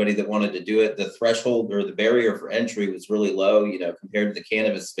territories. Anybody that wanted to do it, the threshold or the barrier for entry was really low, compared to the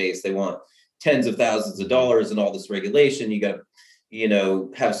cannabis space. They want tens of thousands of dollars and all this regulation. You got to,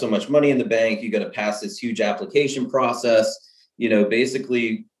 have so much money in the bank. You got to pass this huge application process.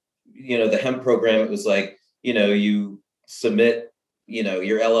 Basically, the hemp program, it was like, you submit,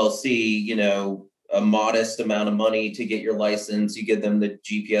 your LLC, a modest amount of money to get your license. You give them the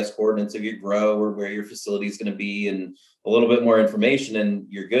GPS coordinates of your grow or where your facility is going to be and a little bit more information, and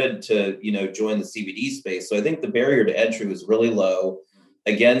you're good to, join the CBD space. So I think the barrier to entry was really low.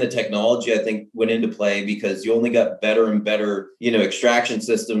 Again, the technology, I think, went into play because you only got better and better, extraction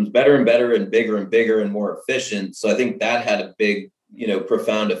systems, better and better and bigger and more efficient. So I think that had a big,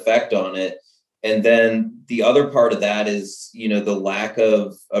 profound effect on it. And then the other part of that is, the lack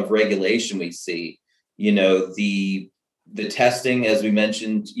of regulation we see, the testing, as we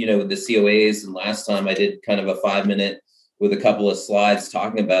mentioned, with the COAs. And last time I did kind of a 5-minute with a couple of slides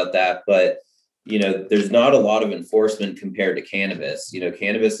talking about that. But there's not a lot of enforcement compared to cannabis.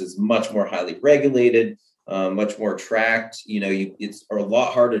 Cannabis is much more highly regulated, much more tracked. It's a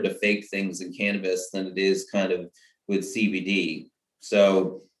lot harder to fake things in cannabis than it is kind of with CBD.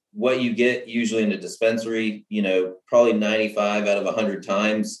 So what you get usually in a dispensary, probably 95 out of 100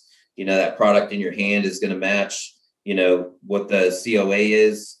 times, that product in your hand is going to match, what the COA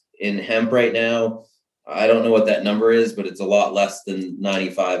is. In hemp right now, I don't know what that number is, but it's a lot less than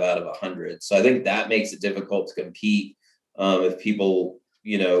 95 out of 100. So I think that makes it difficult to compete if people,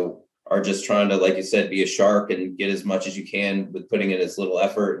 are just trying to, like you said, be a shark and get as much as you can with putting in as little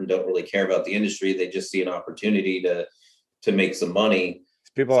effort and don't really care about the industry. They just see an opportunity to make some money.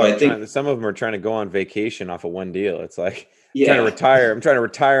 People So are I think, some of them are trying to go on vacation off of one deal. It's like trying to yeah, retire. I'm trying to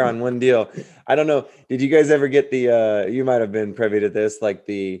retire on one deal. I don't know. Did you guys ever get the you might have been privy to this, like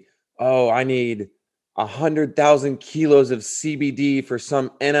I need 100,000 kilos of CBD for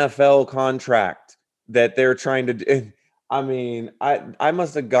some NFL contract that they're trying to do. I mean, I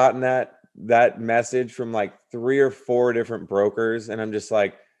must have gotten that message from like 3 or 4 different brokers, and I'm just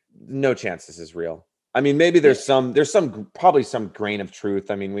like, no chance this is real. I mean, maybe there's probably some grain of truth.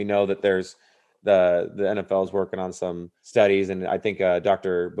 I mean, we know that there's the NFL is working on some studies, and I think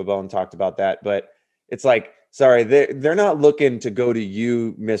Dr. Babone talked about that. But it's like, sorry, they're not looking to go to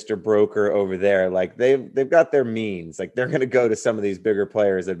you, Mr. Broker over there. Like they've got their means. Like they're going to go to some of these bigger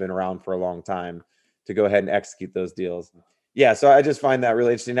players that have been around for a long time to go ahead and execute those deals. Yeah, so I just find that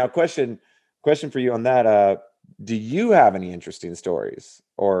really interesting. Now, question for you on that: do you have any interesting stories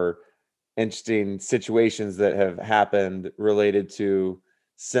or interesting situations that have happened related to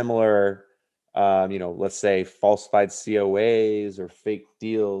similar, let's say falsified COAs or fake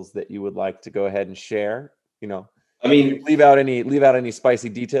deals that you would like to go ahead and share? I mean, leave out any spicy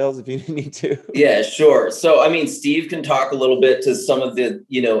details if you need to. Yeah, sure. So, I mean, Steve can talk a little bit to some of the,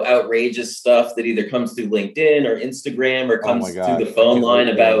 outrageous stuff that either comes through LinkedIn or Instagram or comes through the phone line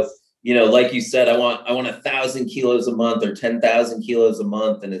about, like you said, I want 1,000 kilos a month or 10,000 kilos a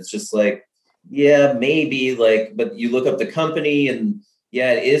month. And it's just like, yeah, maybe but you look up the company and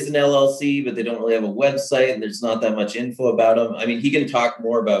yeah, it is an LLC, but they don't really have a website and there's not that much info about them. I mean, he can talk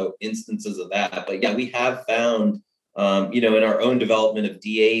more about instances of that, but yeah, we have found, in our own development of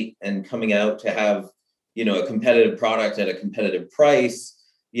D8 and coming out to have, a competitive product at a competitive price,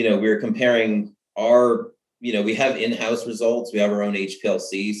 we're comparing we have in-house results. We have our own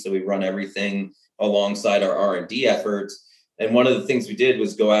HPLC. So we run everything alongside our R&D efforts. And one of the things we did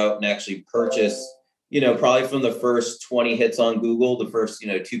was go out and actually purchase, probably from the first 20 hits on Google, the first,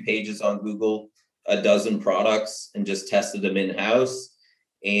 2 pages on Google, a dozen products and just tested them in-house.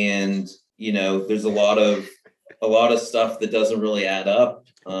 And, there's a lot of stuff that doesn't really add up.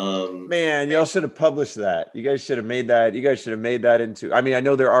 Man, y'all should have published that. You guys should have made that into, I mean, I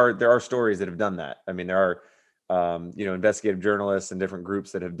know there are stories that have done that. I mean, there are, investigative journalists and different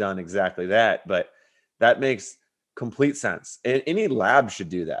groups that have done exactly that, but that makes complete sense. Any lab should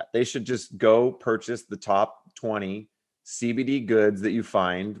do that. They should just go purchase the top 20 CBD goods that you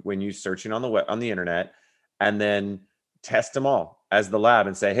find when you're searching on the internet, and then test them all as the lab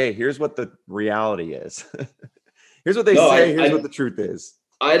and say, hey, here's what the reality is. Here's what they say. Here's what the truth is.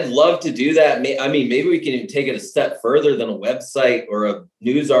 I'd love to do that. I mean, maybe we can even take it a step further than a website or a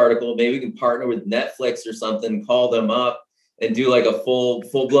news article. Maybe we can partner with Netflix or something, call them up and do like a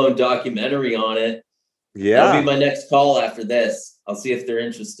full-blown documentary on it. Yeah. That'll be my next call after this. I'll see if they're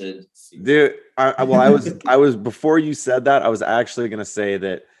interested. Dude, I was before you said that, I was actually going to say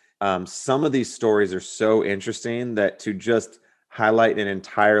that some of these stories are so interesting that to just highlight an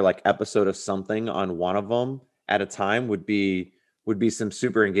entire episode of something on one of them at a time would be some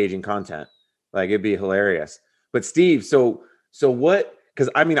super engaging content. It'd be hilarious. But Steve, so what, because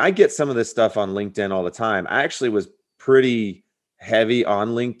I mean, I get some of this stuff on LinkedIn all the time. I actually was pretty heavy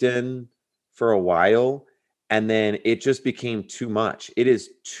on LinkedIn for a while, and then it just became too much. It is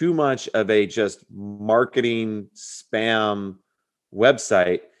too much of a just marketing spam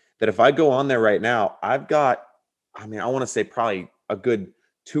website that if I go on there right now, I've got, I want to say probably a good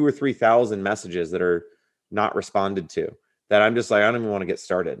 2,000 or 3,000 messages that are not responded to, that I'm just like, I don't even want to get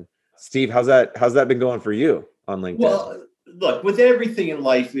started. Steve, how's that been going for you on LinkedIn? Well, look, with everything in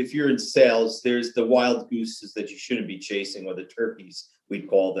life, if you're in sales, there's the wild gooses that you shouldn't be chasing, or the turkeys, we'd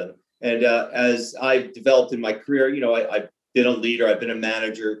call them. And as I've developed in my career, I've been a leader, I've been a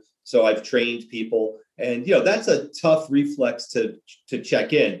manager, so I've trained people. And, that's a tough reflex to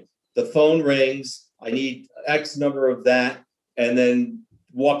check in. The phone rings, I need X number of that, and then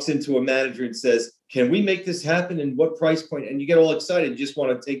walks into a manager and says, can we make this happen? And what price point? And you get all excited. You just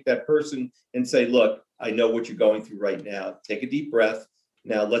want to take that person and say, look, I know what you're going through right now. Take a deep breath.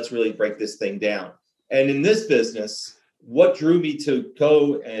 Now let's really break this thing down. And in this business, what drew me to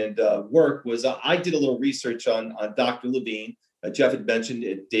go and work was I did a little research on Dr. Levine. Jeff had mentioned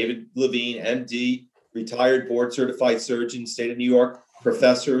it, David Levine, MD, retired board certified surgeon, state of New York,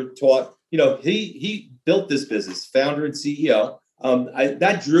 professor, taught, he built this business, founder and CEO.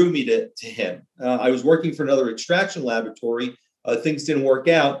 That drew me to him. I was working for another extraction laboratory. Things didn't work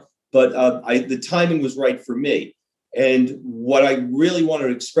out, but the timing was right for me. And what I really wanted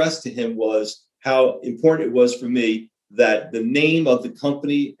to express to him was how important it was for me that the name of the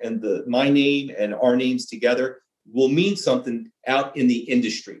company and my name and our names together will mean something out in the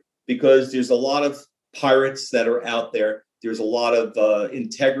industry, because there's a lot of pirates that are out there. There's a lot of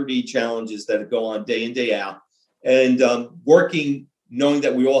integrity challenges that go on day in, day out. And working, knowing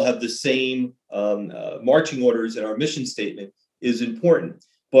that we all have the same marching orders and our mission statement is important.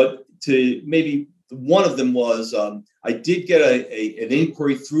 But to maybe one of them was I did get an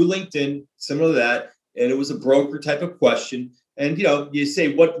inquiry through LinkedIn, similar to that, and it was a broker type of question. And you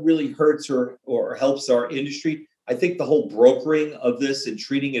say what really hurts or helps our industry. I think the whole brokering of this and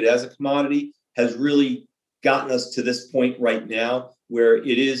treating it as a commodity has really gotten us to this point right now, where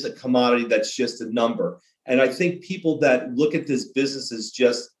it is a commodity that's just a number. And I think people that look at this business as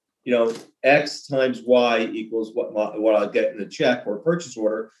just, X times Y equals what I'll get in a check or a purchase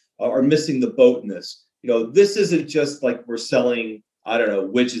order are missing the boat in this. This isn't just like we're selling,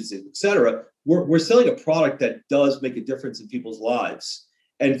 widgets, et cetera. We're selling a product that does make a difference in people's lives.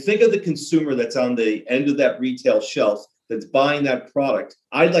 And think of the consumer that's on the end of that retail shelf that's buying that product.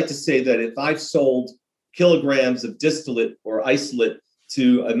 I'd like to say that if I've sold kilograms of distillate or isolate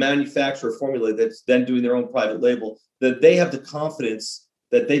to a manufacturer formula that's then doing their own private label, that they have the confidence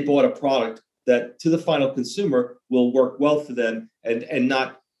that they bought a product that to the final consumer will work well for them and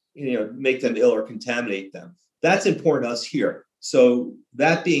not make them ill or contaminate them. That's important to us here. So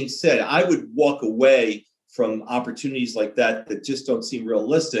that being said, I would walk away from opportunities like that just don't seem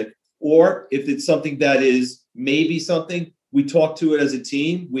realistic. Or if it's something that is maybe something, we talk to it as a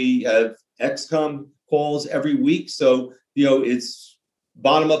team. We have XCOM calls every week. So, it's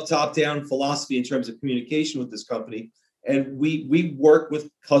bottom up, top down philosophy in terms of communication with this company. And we work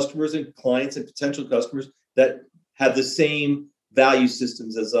with customers and clients and potential customers that have the same value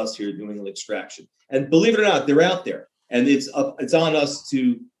systems as us here at New England Extraction. And believe it or not, they're out there. And it's on us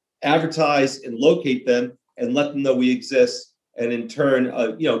to advertise and locate them and let them know we exist. And in turn,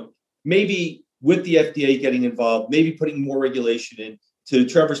 maybe with the FDA getting involved, maybe putting more regulation in, to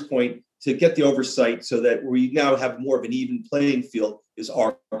Trevor's point, to get the oversight so that we now have more of an even playing field is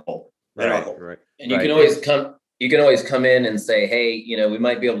our goal. Right. And you can always come in and say, hey, we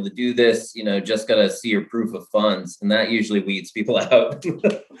might be able to do this, just got to see your proof of funds. And that usually weeds people out.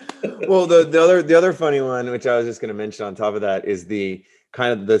 Well, the other funny one, which I was just going to mention on top of that, is the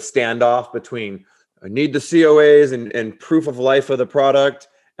kind of the standoff between I need the COAs and proof of life of the product.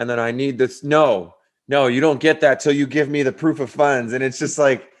 And then I need this. No, you don't get that till you give me the proof of funds. And it's just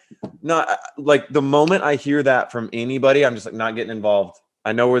like, not like the moment I hear that from anybody, I'm just like not getting involved.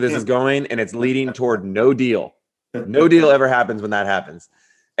 I know where this is going, and it's leading toward no deal. No deal ever happens when that happens.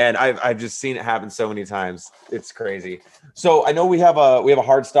 And I've just seen it happen so many times. It's crazy. So I know we have a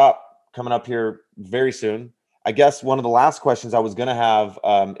hard stop coming up here very soon. I guess one of the last questions I was going to have,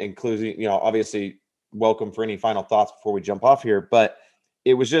 including, obviously welcome for any final thoughts before we jump off here, but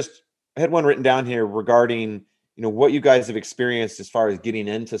it was just, I had one written down here regarding, what you guys have experienced as far as getting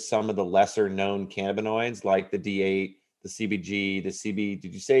into some of the lesser known cannabinoids like the D8, the CBG, the CB,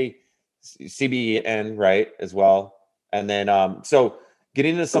 did you say CBN, right, as well? And then, so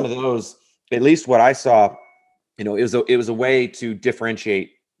getting into some of those, at least what I saw, it was a way to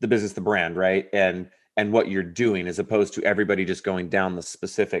differentiate the business, the brand, right? And what you're doing, as opposed to everybody just going down the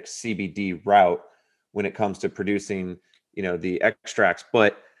specific CBD route when it comes to producing, the extracts.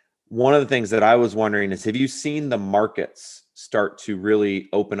 But one of the things that I was wondering is, have you seen the markets start to really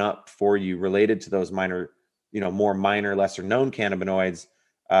open up for you related to those minor, more minor, lesser known cannabinoids?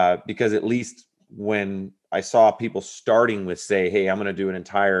 Because at least when I saw people starting with, say, hey, I'm going to do an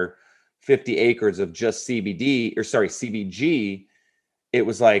entire 50 acres of just CBG, it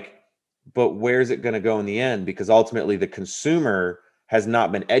was like, but where's it going to go in the end? Because ultimately the consumer has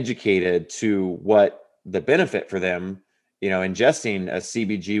not been educated to what the benefit for them, ingesting a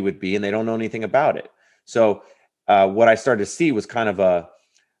CBG would be, and they don't know anything about it. So what I started to see was kind of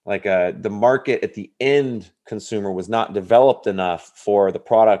the market at the end consumer was not developed enough for the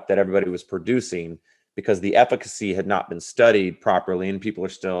product that everybody was producing, because the efficacy had not been studied properly, and people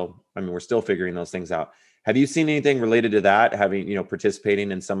are we're still figuring those things out. Have you seen anything related to that, having,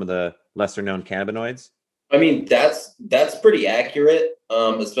 participating in some of the lesser known cannabinoids? I mean, that's pretty accurate,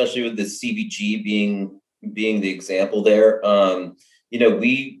 especially with the CBG being the example there.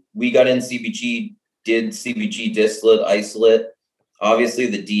 We got in CBG, did CBG distillate, isolate. Obviously,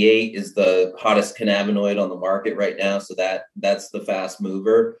 the D8 is the hottest cannabinoid on the market right now, so that's the fast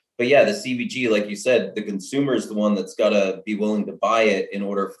mover. But yeah, the CBG, like you said, the consumer is the one that's got to be willing to buy it in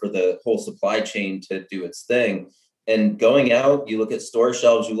order for the whole supply chain to do its thing. And going out, you look at store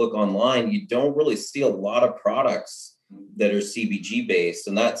shelves, you look online, you don't really see a lot of products that are CBG based.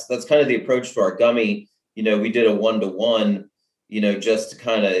 And that's kind of the approach to our gummy. we did a 1-to-1, just to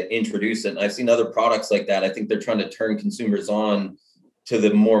kind of introduce it. And I've seen other products like that. I think they're trying to turn consumers on to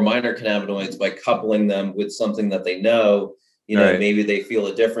the more minor cannabinoids by coupling them with something that they know. Right. Maybe they feel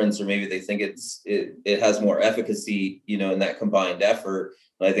a difference, or maybe they think it has more efficacy, in that combined effort.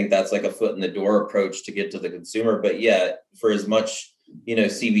 And I think that's like a foot in the door approach to get to the consumer. But yeah, for as much,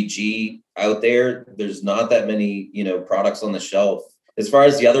 CBG out there, there's not that many, products on the shelf. As far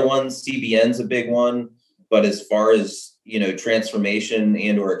as the other ones, CBN's a big one. But as far as, transformation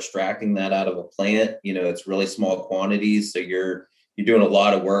and or extracting that out of a plant, it's really small quantities. So you're doing a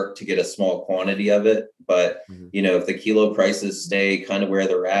lot of work to get a small quantity of it. But, if the kilo prices stay kind of where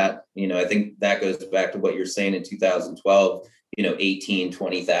they're at, I think that goes back to what you're saying in 2012, 18,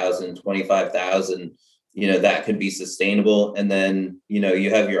 20,000, 25,000, that could be sustainable. And then, you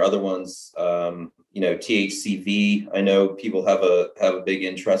have your other ones, THCV. I know people have a big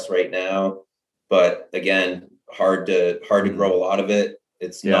interest right now, but again, hard to grow a lot of it.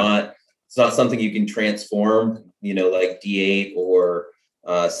 It's not something you can transform, like D8 or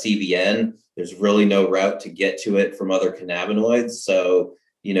CBN. There's really no route to get to it from other cannabinoids. So,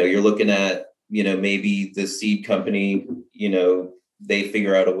 you're looking at, maybe the seed company, they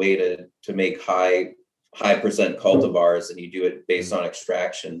figure out a way to make high percent cultivars, and you do it based on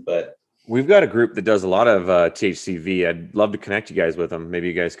extraction. But we've got a group that does a lot of THCV. I'd love to connect you guys with them. Maybe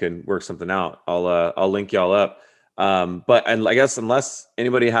you guys can work something out. I'll link y'all up. But I guess unless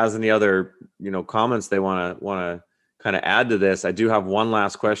anybody has any other, comments they want to kind of add to this, I do have one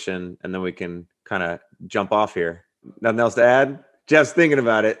last question, and then we can kind of jump off here. Nothing else to add? Jeff's thinking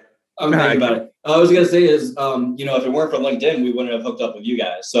about it. I'm thinking about it. I was going to say is, if it weren't for LinkedIn, we wouldn't have hooked up with you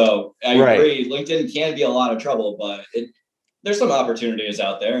guys. So I agree. LinkedIn can be a lot of trouble, but there's some opportunities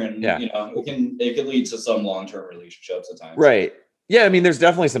out there, and it can lead to some long-term relationships at times. Right. Yeah. I mean, there's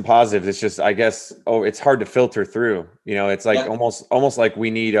definitely some positives. It's just, I guess, it's hard to filter through. It's like almost like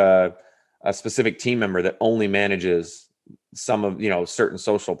we need a specific team member that only manages some of certain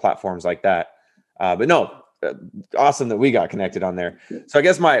social platforms like that. But no, awesome that we got connected on there. So I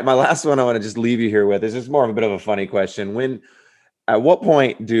guess my last one I want to just leave you here with is just more of a bit of a funny question. At what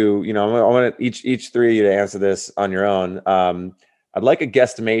point do I want each three of you to answer this on your own? I'd like a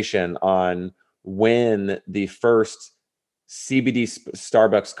guesstimation on when the first CBD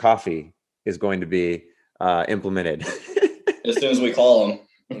Starbucks coffee is going to be implemented. As soon as we call them.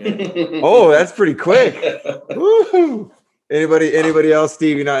 Oh, that's pretty quick. Woo-hoo. Anybody else?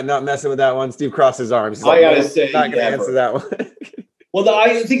 Steve, you're not messing with that one. Steve crossed his arms. I gotta say, not gonna answer that one. Well,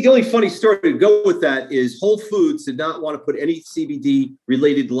 I think the only funny story to go with that is Whole Foods did not want to put any CBD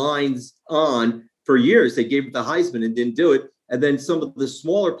related lines on for years. They gave it the Heisman and didn't do it. And then some of the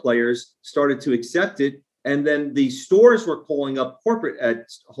smaller players started to accept it. And then the stores were calling up corporate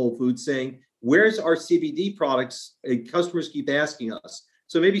at Whole Foods saying, where's our CBD products? And customers keep asking us.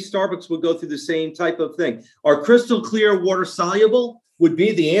 So maybe Starbucks would go through the same type of thing. Our crystal clear water soluble would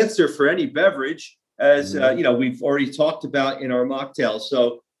be the answer for any beverage, as we've already talked about in our mocktails.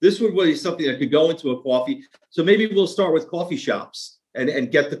 So this would be something that could go into a coffee. So maybe we'll start with coffee shops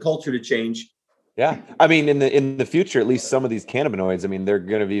and get the culture to change. Yeah, I mean, in the future, at least some of these cannabinoids, I mean, they're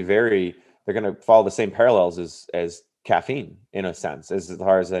going to follow the same parallels as caffeine in a sense, as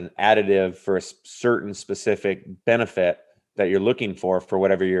far as an additive for a certain specific benefit that you're looking for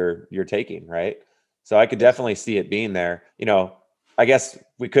whatever you're taking, right? So I could definitely see it being there. I guess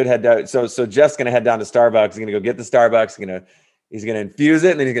we could head down. So Jeff's gonna head down to Starbucks. He's gonna go get the Starbucks. He's gonna infuse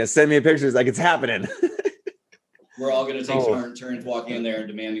it, and then he's gonna send me a picture. It's like it's happening. We're all gonna take turns walking in there and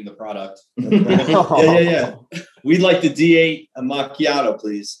demanding the product. Yeah. We'd like the D8 macchiato,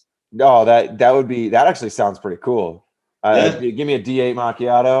 please. No, that actually sounds pretty cool. Give me a D8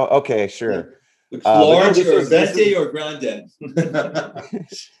 macchiato. Okay, sure. Large or venti or grande?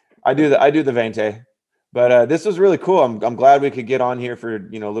 I do the venti, but this was really cool. I'm glad we could get on here for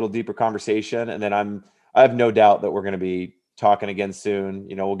a little deeper conversation, and then I have no doubt that we're going to be talking again soon.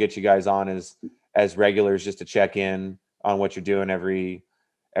 We'll get you guys on as regulars just to check in on what you're doing every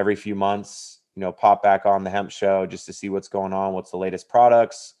few months. Pop back on the Hemp Show just to see what's going on, what's the latest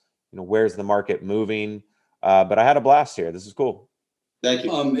products, where's the market moving. But I had a blast here. This is cool. Thank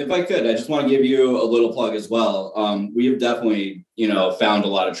you. If I could, I just want to give you a little plug as well. We have definitely, found a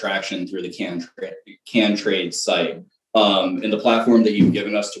lot of traction through the Can Trade site. And the platform that you've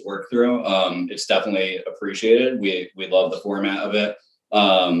given us to work through, it's definitely appreciated. We love the format of it.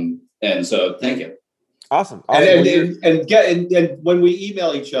 And so thank you. Awesome. And when we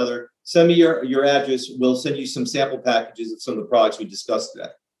email each other, send me your address. We'll send you some sample packages of some of the products we discussed today.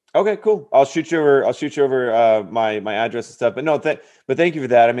 Okay, cool. I'll shoot you over my address and stuff. But no, but thank you for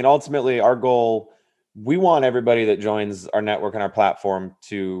that. I mean, ultimately, our goal we want everybody that joins our network and our platform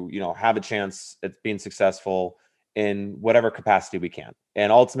to, have a chance at being successful in whatever capacity we can.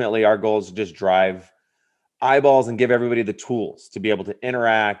 And ultimately our goal is to just drive eyeballs and give everybody the tools to be able to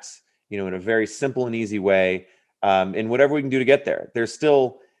interact, in a very simple and easy way, in whatever we can do to get there. There's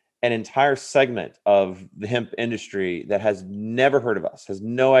still an entire segment of the hemp industry that has never heard of us, has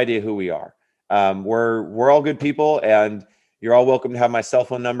no idea who we are. We're all good people, and you're all welcome to have my cell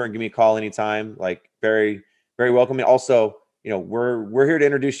phone number and give me a call anytime. Like, very, very welcome. And also, we're here to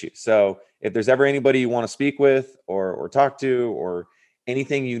introduce you. So if there's ever anybody you want to speak with or talk to, or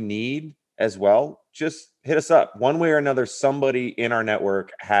anything you need as well, just hit us up. One way or another, somebody in our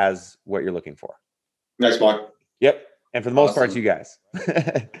network has what you're looking for. Nice, Mark. Yep. And for the most part, it's you guys.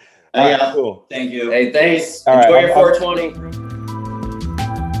 Yeah. Cool. Thank you. Hey, thanks. All Enjoy right, your 420.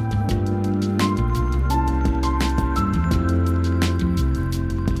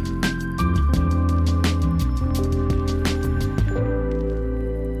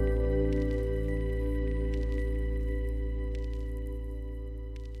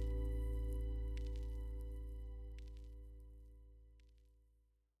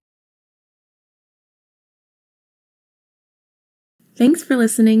 Thanks for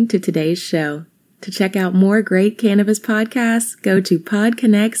listening to today's show. To check out more great cannabis podcasts, go to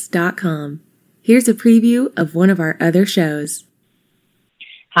podconnects.com. Here's a preview of one of our other shows.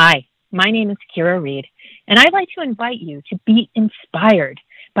 Hi, my name is Kira Reed, and I'd like to invite you to be inspired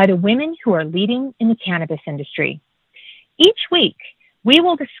by the women who are leading in the cannabis industry. Each week, we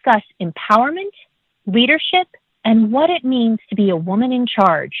will discuss empowerment, leadership, and what it means to be a woman in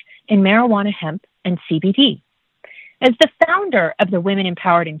charge in marijuana, hemp, and CBD. As the founder of the Women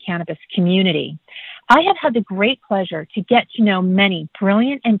Empowered in Cannabis community, I have had the great pleasure to get to know many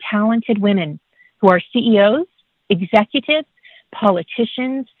brilliant and talented women who are CEOs, executives,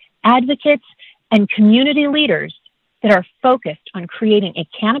 politicians, advocates, and community leaders that are focused on creating a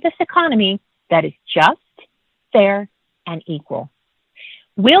cannabis economy that is just, fair, and equal.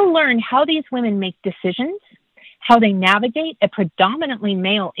 We'll learn how these women make decisions, how they navigate a predominantly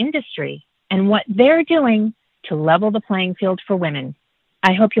male industry, and what they're doing to level the playing field for women.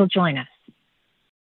 I hope you'll join us.